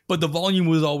nicely. But the volume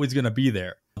was always going to be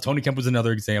there. Tony Kemp was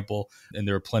another example, and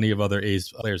there are plenty of other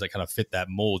A's players that kind of fit that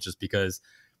mold, just because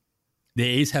the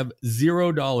A's have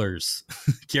 $0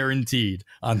 guaranteed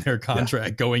on their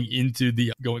contract going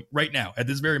right now at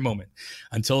this very moment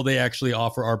until they actually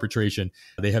offer arbitration.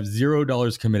 They have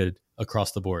 $0 committed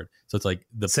across the board. So it's like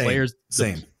the players.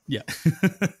 Yeah.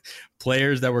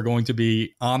 Players that were going to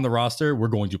be on the roster, we're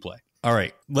going to play. All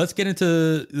right, let's get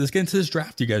into this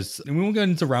draft, you guys. And we won't get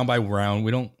into round by round.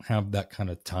 We don't have that kind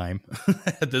of time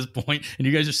at this point, and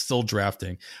you guys are still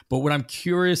drafting. But what I'm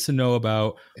curious to know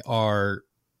about are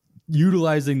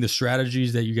utilizing the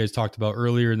strategies that you guys talked about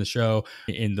earlier in the show,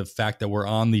 in the fact that we're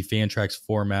on the Fantrax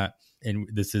format and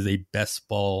this is a best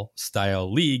ball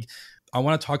style league. I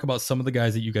want to talk about some of the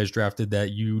guys that you guys drafted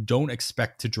that you don't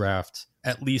expect to draft,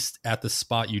 at least at the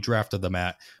spot you drafted them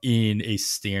at, in a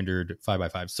standard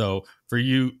 5x5. So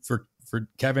for For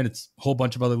Kevin, it's a whole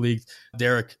bunch of other leagues.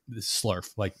 Derek,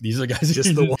 Slurf. Like, these are guys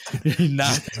just the one.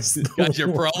 Guys,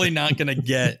 you're probably not going to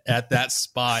get at that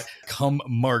spot come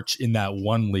March in that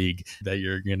one league that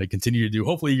you're going to continue to do.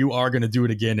 Hopefully you are going to do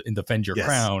it again and defend your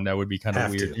crown. That would be kind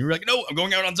of weird. You're like, no, I'm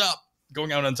going out on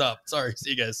top. Sorry.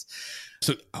 See you guys.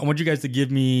 So I want you guys to give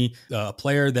me a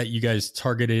player that you guys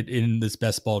targeted in this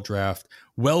best ball draft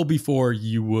well before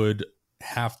you would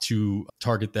have to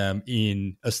target them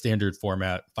in a standard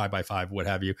format, 5x5, what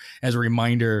have you. As a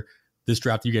reminder, this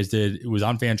draft you guys did, it was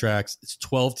on Fantrax. It's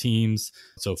 12 teams.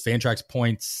 So Fantrax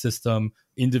points system,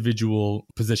 individual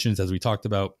positions, as we talked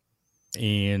about.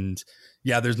 And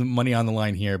yeah, there's money on the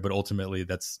line here, but ultimately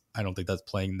I don't think that's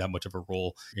playing that much of a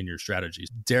role in your strategies.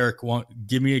 Derek,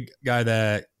 give me a guy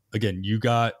that, again, you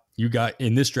got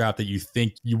in this draft that you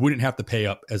think you wouldn't have to pay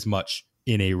up as much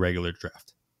in a regular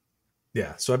draft.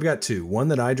 Yeah, so I've got two, one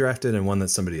that I drafted and one that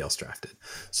somebody else drafted.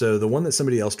 So the one that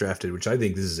somebody else drafted, which I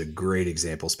think this is a great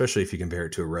example, especially if you compare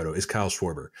it to a roto, is Kyle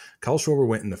Schwarber. Kyle Schwarber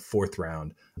went in the 4th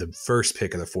round, the first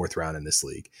pick of the 4th round in this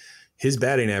league. His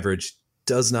batting average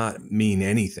does not mean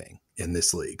anything in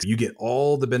this league. You get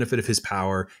all the benefit of his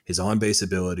power, his on-base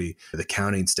ability, the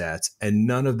counting stats, and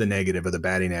none of the negative of the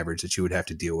batting average that you would have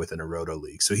to deal with in a roto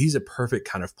league. So he's a perfect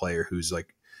kind of player who's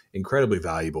like incredibly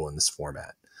valuable in this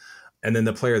format. And then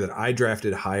the player that I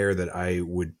drafted higher that I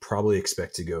would probably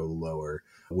expect to go lower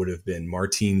would have been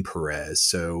Martin Perez.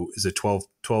 So it's a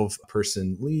 12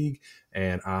 person league,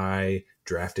 and I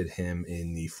drafted him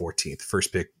in the 14th,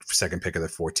 second pick of the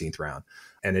 14th round.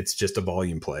 And it's just a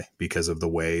volume play because of the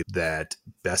way that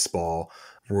best ball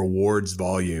rewards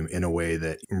volume in a way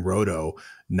that in roto,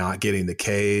 not getting the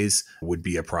Ks would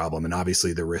be a problem. And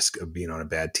obviously the risk of being on a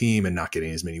bad team and not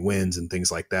getting as many wins and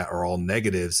things like that are all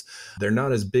negatives. They're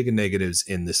not as big of negatives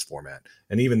in this format.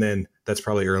 And even then, that's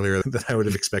probably earlier than I would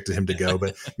have expected him to go,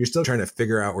 but you're still trying to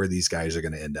figure out where these guys are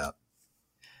going to end up.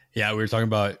 Yeah, we were talking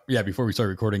about, before we started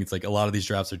recording, it's like a lot of these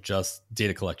drafts are just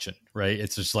data collection, right?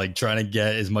 It's just like trying to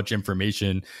get as much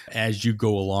information as you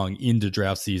go along into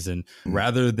draft season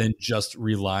rather than just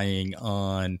relying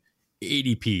on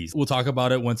ADPs. We'll talk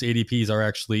about it once ADPs are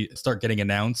actually start getting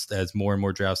announced as more and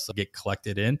more drafts get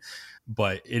collected in.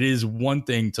 But it is one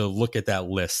thing to look at that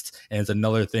list, and it's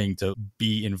another thing to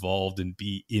be involved and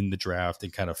be in the draft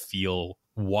and kind of feel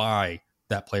why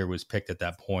that player was picked at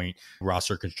that point,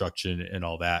 roster construction and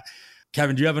all that.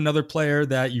 Kevin, do you have another player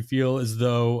that you feel as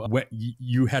though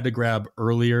you had to grab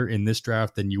earlier in this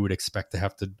draft than you would expect to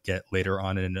have to get later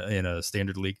on in a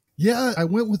standard league? Yeah, I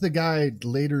went with a guy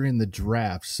later in the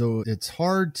draft, so it's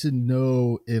hard to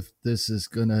know if this is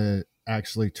going to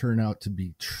actually turn out to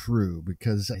be true,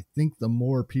 because I think the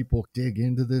more people dig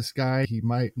into this guy, he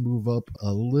might move up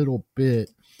a little bit.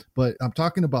 But I'm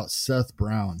talking about Seth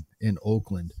Brown in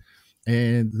Oakland.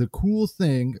 And the cool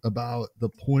thing about the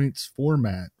points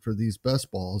format for these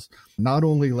best balls, not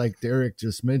only like Derek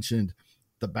just mentioned,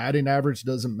 the batting average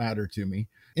doesn't matter to me.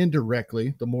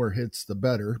 Indirectly, the more hits, the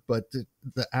better, but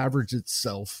the average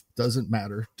itself doesn't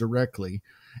matter directly.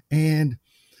 And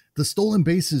the stolen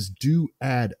bases do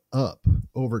add up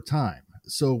over time.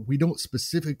 So we don't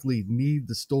specifically need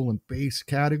the stolen base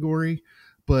category,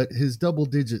 but his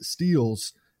double-digit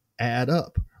steals add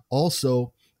up.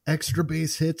 Also, extra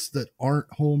base hits that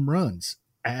aren't home runs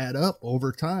add up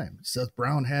over time. Seth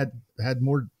Brown had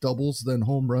more doubles than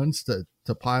home runs to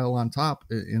pile on top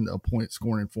in a point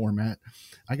scoring format.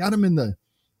 I got him in the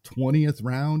 20th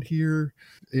round here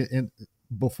and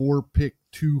before pick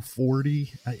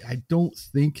 240. I don't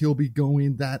think he'll be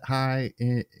going that high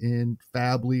in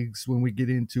fab leagues when we get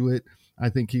into it. I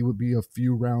think he would be a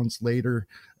few rounds later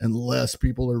unless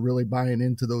people are really buying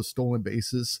into those stolen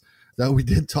bases that we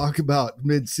did talk about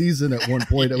mid-season at one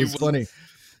point. It was funny.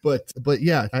 But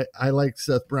yeah, I like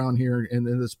Seth Brown here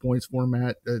in this points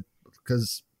format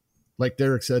because like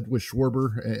Derek said with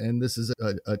Schwarber, and this is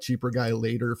a cheaper guy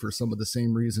later for some of the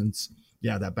same reasons.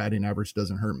 Yeah, that batting average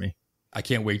doesn't hurt me. I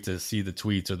can't wait to see the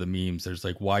tweets or the memes. There's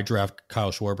like, why draft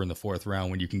Kyle Schwarber in the 4th round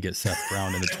when you can get Seth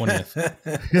Brown in the 20th?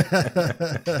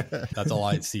 That's all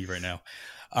I see right now.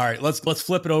 All right, let's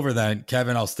flip it over then.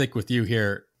 Kevin, I'll stick with you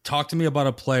here. Talk to me about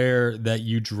a player that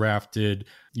you drafted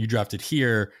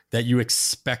here that you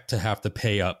expect to have to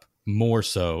pay up more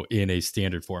so in a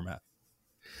standard format.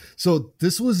 So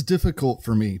this was difficult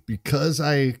for me because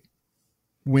I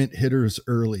went hitters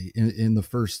early in the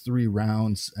first 3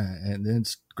 rounds and then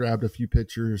grabbed a few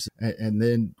pitchers and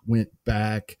then went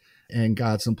back and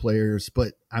got some players.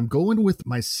 But I'm going with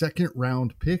my 2nd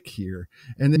round pick here.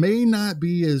 And it may not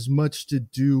be as much to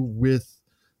do with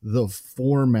the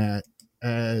format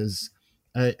as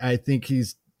I think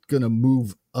he's going to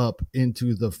move up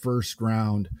into the 1st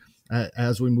round.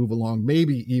 as we move along.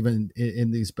 Maybe even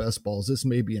in these best balls, this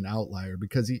may be an outlier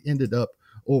because he ended up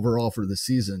overall for the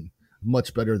season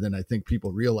much better than I think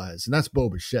people realize. And that's Bo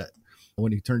Bichette.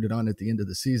 When he turned it on at the end of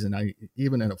the season,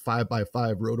 even in a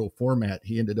 5x5 roto format,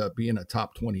 he ended up being a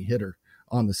top 20 hitter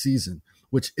on the season,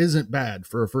 which isn't bad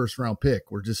for a first round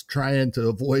pick. We're just trying to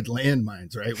avoid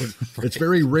landmines, right? It's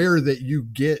very rare that you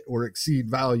get or exceed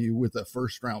value with a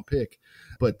first round pick,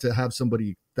 but to have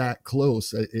somebody that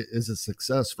close is a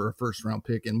success for a first round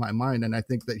pick in my mind. And I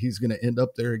think that he's going to end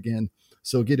up there again.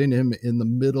 So getting him in the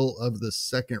middle of the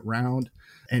second round.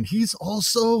 And he's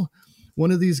also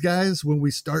one of these guys, when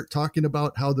we start talking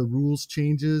about how the rules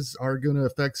changes are going to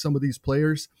affect some of these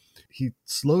players, he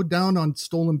slowed down on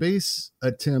stolen base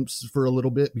attempts for a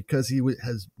little bit because he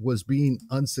was being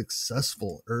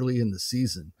unsuccessful early in the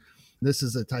season. This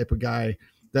is a type of guy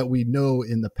that we know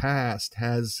in the past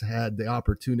has had the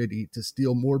opportunity to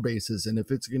steal more bases. And if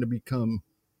it's going to become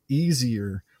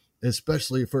easier,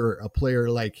 especially for a player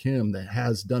like him that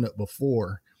has done it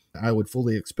before, I would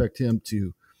fully expect him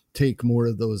to take more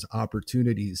of those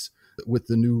opportunities with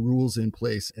the new rules in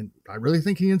place. And I really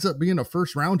think he ends up being a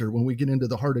first rounder when we get into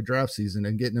the heart of draft season,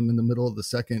 and getting him in the middle of the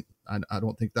second. I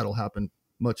don't think that'll happen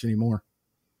much anymore.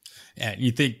 And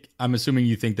I'm assuming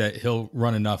you think that he'll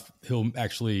run enough. He'll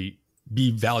actually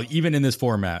be valuable, even in this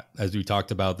format, as we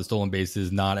talked about. The stolen base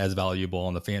is not as valuable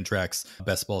on the Fantrax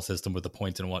best ball system with the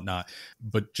points and whatnot,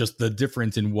 but just the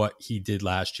difference in what he did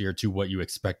last year to what you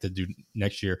expect to do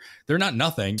next year, they're not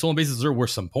nothing. Stolen bases are worth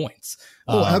some points.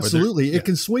 Oh, absolutely. It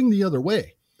can swing the other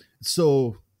way.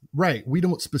 So, right, we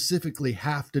don't specifically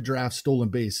have to draft stolen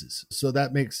bases. So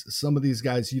that makes some of these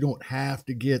guys, you don't have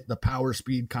to get the power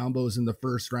speed combos in the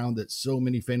first round that so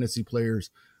many fantasy players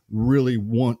really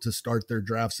want to start their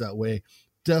drafts that way.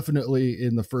 Definitely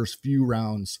in the first few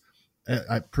rounds,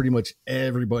 pretty much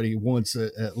everybody wants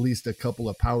at least a couple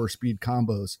of power speed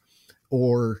combos,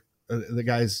 or the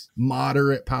guys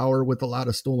moderate power with a lot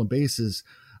of stolen bases.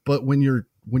 But when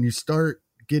you start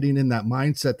getting in that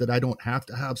mindset that I don't have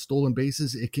to have stolen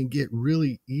bases, it can get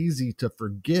really easy to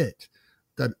forget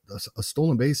that a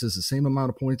stolen base is the same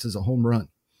amount of points as a home run.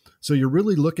 So you're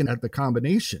really looking at the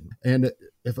combination. And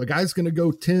if a guy's going to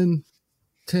go 10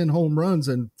 home runs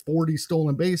and 40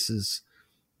 stolen bases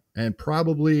and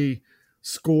probably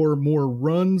score more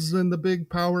runs than the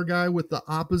big power guy with the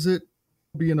opposite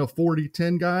being a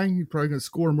 40-10 guy, you're probably going to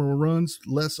score more runs,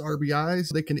 less RBIs.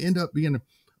 They can end up being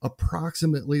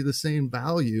approximately the same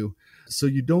value. So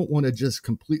you don't want to just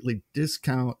completely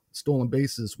discount stolen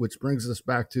bases, which brings us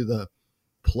back to the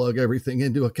plug everything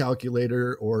into a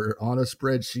calculator or on a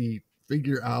spreadsheet,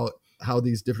 figure out how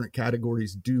these different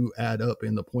categories do add up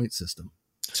in the point system.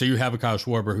 So you have a Kyle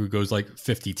Schwarber who goes like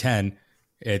 50-10.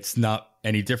 It's not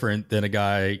any different than a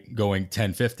guy going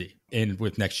 10-50. And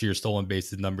with next year's stolen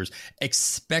bases numbers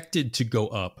expected to go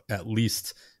up at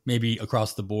least maybe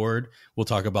across the board. We'll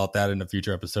talk about that in a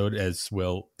future episode, as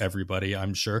will everybody,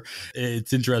 I'm sure.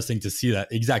 It's interesting to see that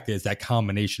exactly as that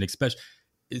combination,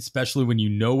 especially when you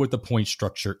know what the point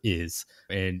structure is.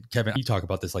 And Kevin, you talk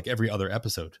about this like every other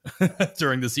episode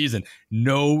during the season.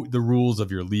 Know the rules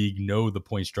of your league, know the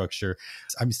point structure.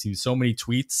 I've seen so many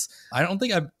tweets. I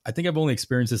think I've only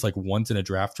experienced this like once in a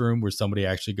draft room where somebody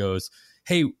actually goes,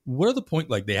 hey, what are the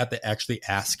point? Like they have to actually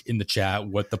ask in the chat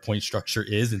what the point structure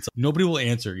is. And so nobody will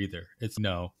answer either. It's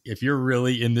no. If you're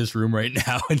really in this room right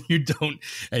now and you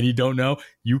don't know,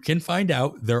 you can find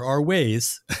out. There are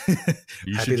ways.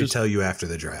 Happy to tell you after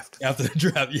the draft. After the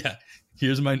draft. Yeah.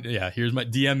 Here's my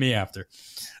DM me after.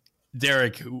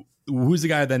 Derek, who's the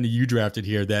guy then that you drafted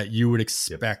here that you would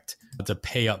expect to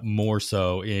pay up more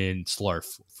so in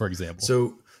Slarf, for example?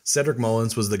 So Cedric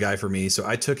Mullins was the guy for me. So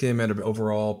I took him at an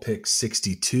overall pick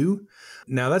 62.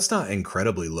 Now that's not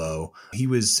incredibly low. He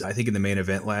was, I think, in the main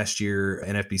event last year,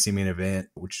 NFBC main event,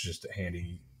 which is just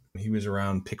handy. He was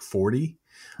around pick 40.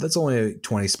 That's only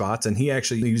 20 spots. And he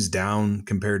was down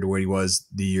compared to where he was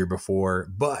the year before,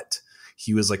 but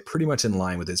he was like pretty much in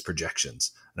line with his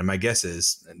projections. And my guess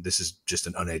is, and this is just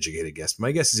an uneducated guess,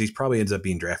 my guess is he probably ends up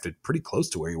being drafted pretty close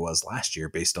to where he was last year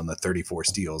based on the 34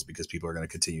 steals, because people are going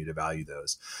to continue to value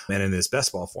those. And in this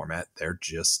best ball format,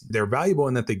 they're valuable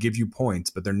in that they give you points,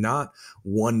 but they're not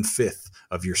 1/5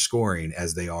 of your scoring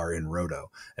as they are in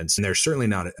Roto. And so they're certainly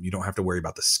not, you don't have to worry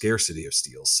about the scarcity of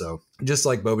steals. So just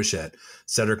like Bo Bichette,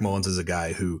 Cedric Mullins is a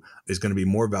guy who is going to be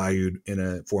more valued in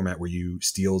a format where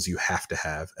steals you have to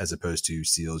have as opposed to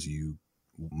steals you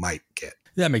might get.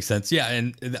 That makes sense. Yeah.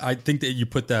 And I think that you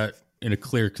put that in a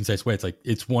clear, concise way. It's like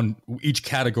each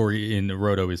category in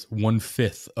Roto is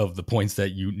 1/5 of the points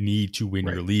that you need to win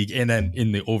your league. And then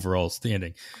in the overall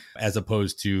standing, as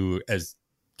opposed to, as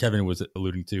Kevin was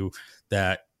alluding to,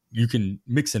 that you can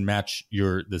mix and match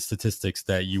the statistics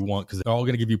that you want, because they're all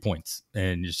going to give you points,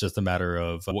 and it's just a matter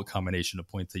of what combination of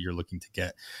points that you're looking to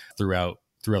get throughout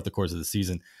the course of the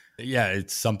season. Yeah,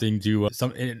 it's something to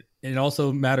it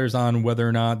also matters on whether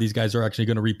or not these guys are actually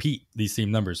going to repeat these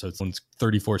same numbers. So it's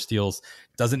 34 steals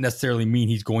doesn't necessarily mean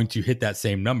he's going to hit that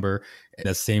same number. And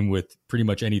the same with pretty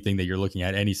much anything that you're looking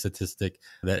at, any statistic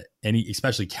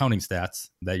especially counting stats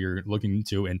that you're looking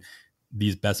into. And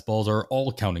these best balls are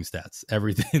all counting stats.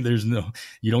 Everything.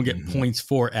 You don't get points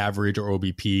for average or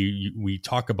OBP. We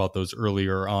talk about those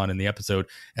earlier on in the episode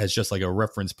as just like a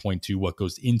reference point to what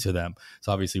goes into them.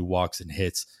 So obviously walks and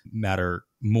hits matter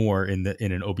more in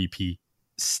an OBP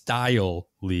style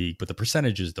league, but the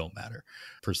percentages don't matter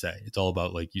per se. It's all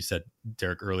about, like you said,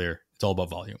 Derek, earlier, it's all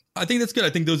about volume. I think that's good. I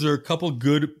think those are a couple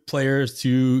good players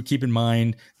to keep in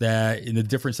mind, that in the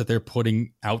difference that they're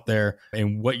putting out there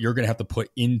and what you're going to have to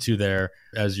put into there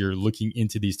as you're looking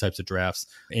into these types of drafts.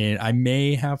 And I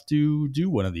may have to do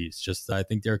one of these. I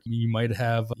think, Derek, you might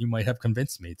have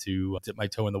convinced me to dip my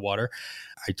toe in the water.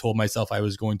 I told myself I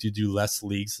was going to do less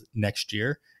leagues next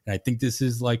year. And I think this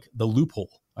is like the loophole.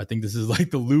 I think this is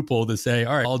like the loophole to say,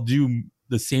 all right, I'll do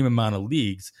the same amount of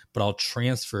leagues, but I'll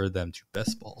transfer them to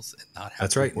best balls and not have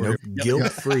That's right. No guilt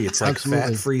free. It's like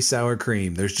fat free sour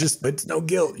cream. It's no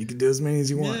guilt. You can do as many as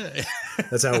you want. Yeah.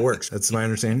 That's how it works. That's my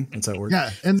understanding. That's how it works.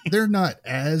 Yeah. And they're not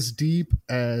as deep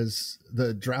as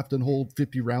the draft and hold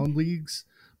 50 round leagues,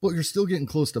 but you're still getting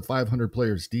close to 500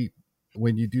 players deep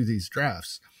when you do these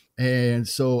drafts. And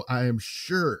so I'm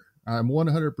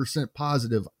 100%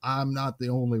 positive I'm not the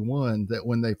only one that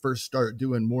when they first start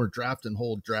doing more draft and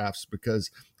hold drafts, because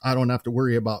I don't have to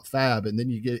worry about fab. And then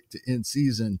you get to end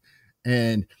season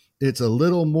and it's a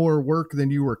little more work than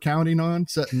you were counting on,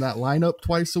 setting that lineup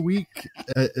twice a week,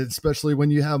 especially when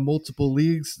you have multiple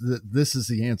leagues. This is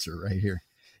the answer right here.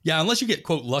 Yeah, unless you get,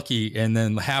 quote, lucky and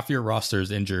then half your roster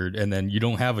is injured and then you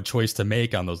don't have a choice to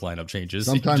make on those lineup changes.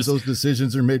 Sometimes those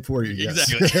decisions are made for you.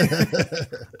 Yes.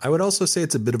 Exactly. I would also say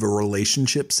it's a bit of a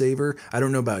relationship saver. I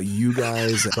don't know about you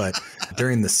guys, but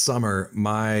during the summer,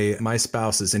 my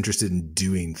spouse is interested in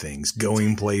doing things,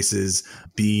 going places,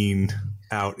 being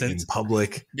out in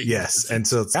public. Yes. And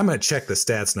so I'm going to check the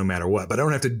stats no matter what, but I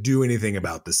don't have to do anything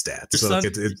about the stats. So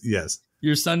yes.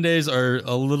 Your Sundays are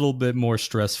a little bit more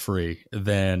stress-free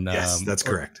than yes, that's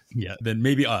correct. Than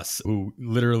maybe us, who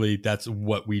literally that's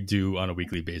what we do on a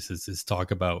weekly basis, is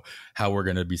talk about how we're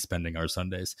going to be spending our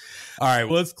Sundays. All right,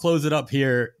 well, let's close it up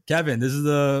here. Kevin, this is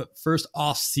the first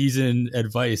off-season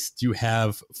advice do you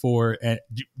have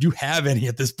any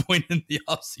at this point in the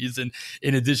off-season,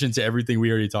 in addition to everything we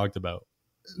already talked about?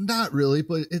 Not really,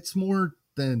 but it's more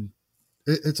than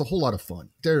it's a whole lot of fun.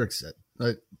 Derek said,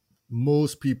 right?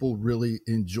 Most people really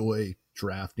enjoy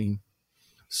drafting.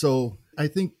 So I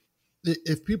think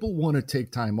if people want to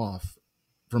take time off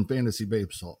from fantasy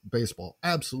baseball,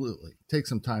 absolutely take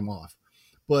some time off.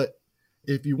 But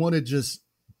if you want to just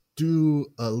do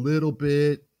a little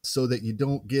bit so that you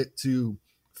don't get to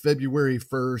February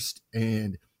 1st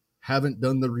and haven't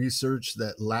done the research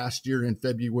that last year in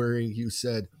February, you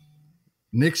said,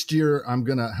 next year, I'm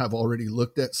going to have already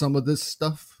looked at some of this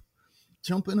stuff.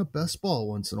 Jump in a best ball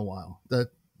once in a while. That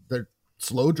they're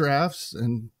slow drafts,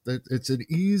 and it's an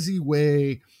easy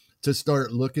way to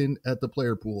start looking at the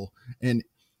player pool. And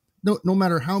no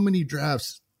matter how many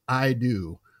drafts I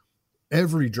do,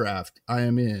 every draft I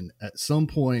am in, at some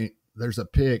point there's a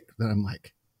pick that I'm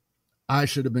like, I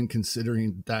should have been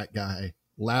considering that guy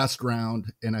last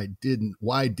round, and I didn't.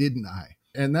 Why didn't I?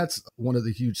 And that's one of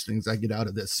the huge things I get out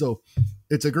of this. So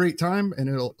it's a great time, and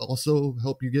it'll also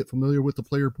help you get familiar with the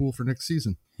player pool for next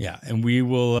season. Yeah, and we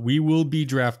will be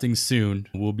drafting soon.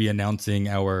 We'll be announcing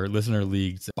our listener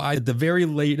leagues by the very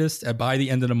latest, by the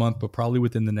end of the month, but probably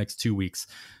within the next 2 weeks.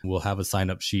 We'll have a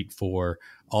sign-up sheet for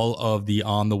all of the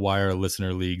On the Wire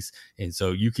listener leagues. And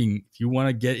so you can, if you want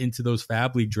to get into those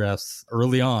Fab League drafts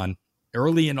early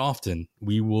and often,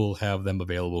 we will have them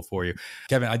available for you.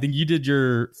 Kevin, I think you did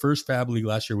your first Fab League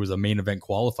last year was a main event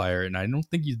qualifier, and I don't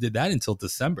think you did that until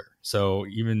December. So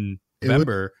even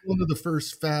November, one of the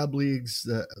first Fab Leagues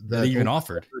that even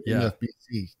offered. Yeah.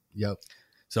 FBC. Yep.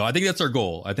 So I think that's our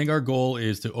goal. I think our goal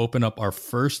is to open up our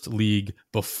first league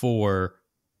before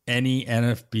any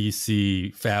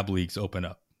NFBC Fab Leagues open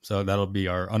up. So that'll be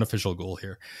our unofficial goal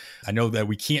here. I know that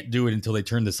we can't do it until they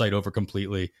turn the site over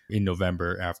completely in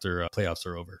November after playoffs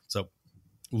are over. So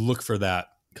look for that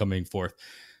coming forth.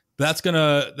 That's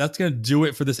gonna do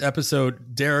it for this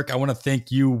episode. Derek, I want to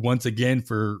thank you once again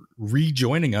for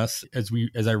rejoining us. As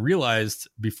I realized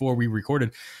before we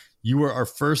recorded, you were our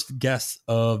first guest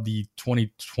of the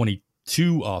 2022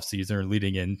 2022 off season or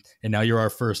leading in, and now you're our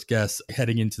first guest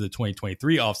heading into the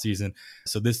 2023 off season.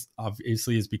 So this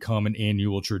obviously has become an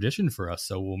annual tradition for us.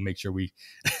 So we'll make sure it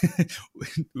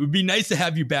would be nice to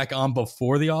have you back on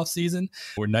before the off season.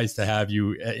 We're nice to have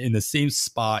you in the same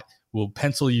spot. We'll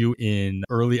pencil you in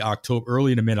early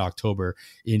to mid October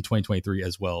in 2023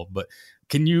 as well. But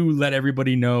can you let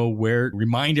everybody know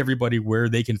remind everybody where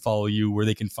they can follow you, where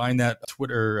they can find the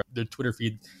Twitter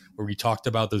feed where we talked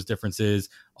about those differences,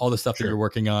 all the stuff that you're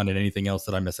working on, and anything else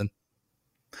that I'm missing?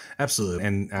 Absolutely.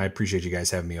 And I appreciate you guys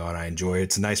having me on. I enjoy it.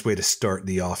 It's a nice way to start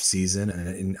the off season.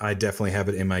 And I definitely have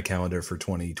it in my calendar for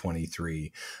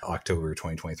 2023, October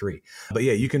 2023. But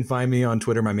yeah, you can find me on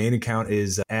Twitter. My main account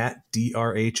is at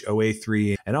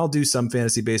DRHOA3. And I'll do some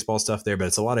fantasy baseball stuff there, but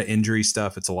it's a lot of injury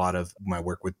stuff. It's a lot of my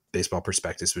work with Baseball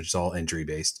Prospectus, which is all injury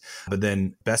based. But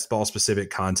then best ball specific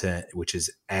content, which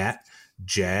is at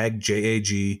JAG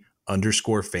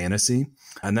 _fantasy.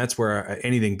 And that's where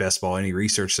anything best ball, any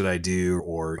research that I do,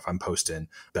 or if I'm posting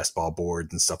best ball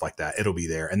boards and stuff like that, it'll be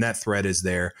there. And that thread is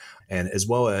there. And as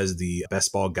well as the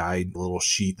best ball guide, the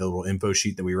little info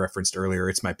sheet that we referenced earlier,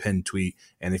 it's my pinned tweet.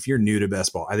 And if you're new to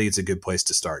best ball, I think it's a good place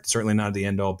to start. Certainly not the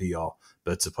end all be all,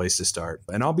 but it's a place to start.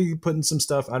 And I'll be putting some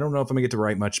stuff. I don't know if I'm gonna get to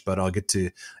write much, but I'll get to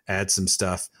add some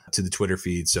stuff to the Twitter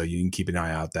feed. So you can keep an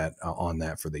eye out on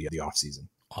that for the off season.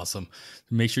 Awesome.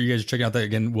 Make sure you guys are checking out that.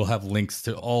 Again, we'll have links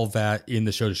to all that in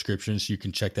the show description, so you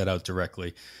can check that out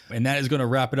directly. And that is going to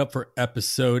wrap it up for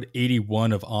episode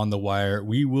 81 of On the Wire.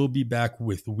 We will be back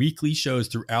with weekly shows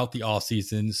throughout the off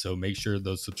season, so make sure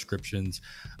those subscriptions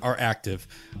are active.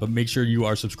 But make sure you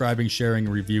are subscribing, sharing,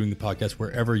 and reviewing the podcast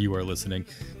wherever you are listening.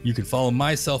 You can follow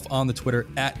myself on the Twitter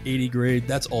at 80grade.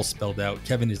 That's all spelled out.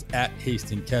 Kevin is at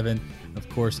HastingKevin. Of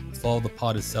course, follow the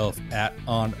pod itself at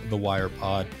On the Wire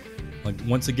Pod.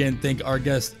 Once again, thank our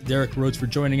guest, Derek Rhoads, for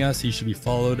joining us. He should be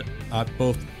followed at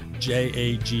both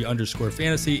JAG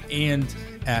 _fantasy and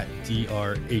at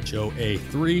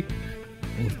DRHOA3.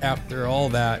 After all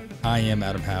that, I am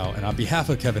Adam Howe, and on behalf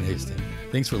of Kevin Hastings,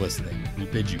 thanks for listening. We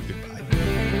bid you goodbye.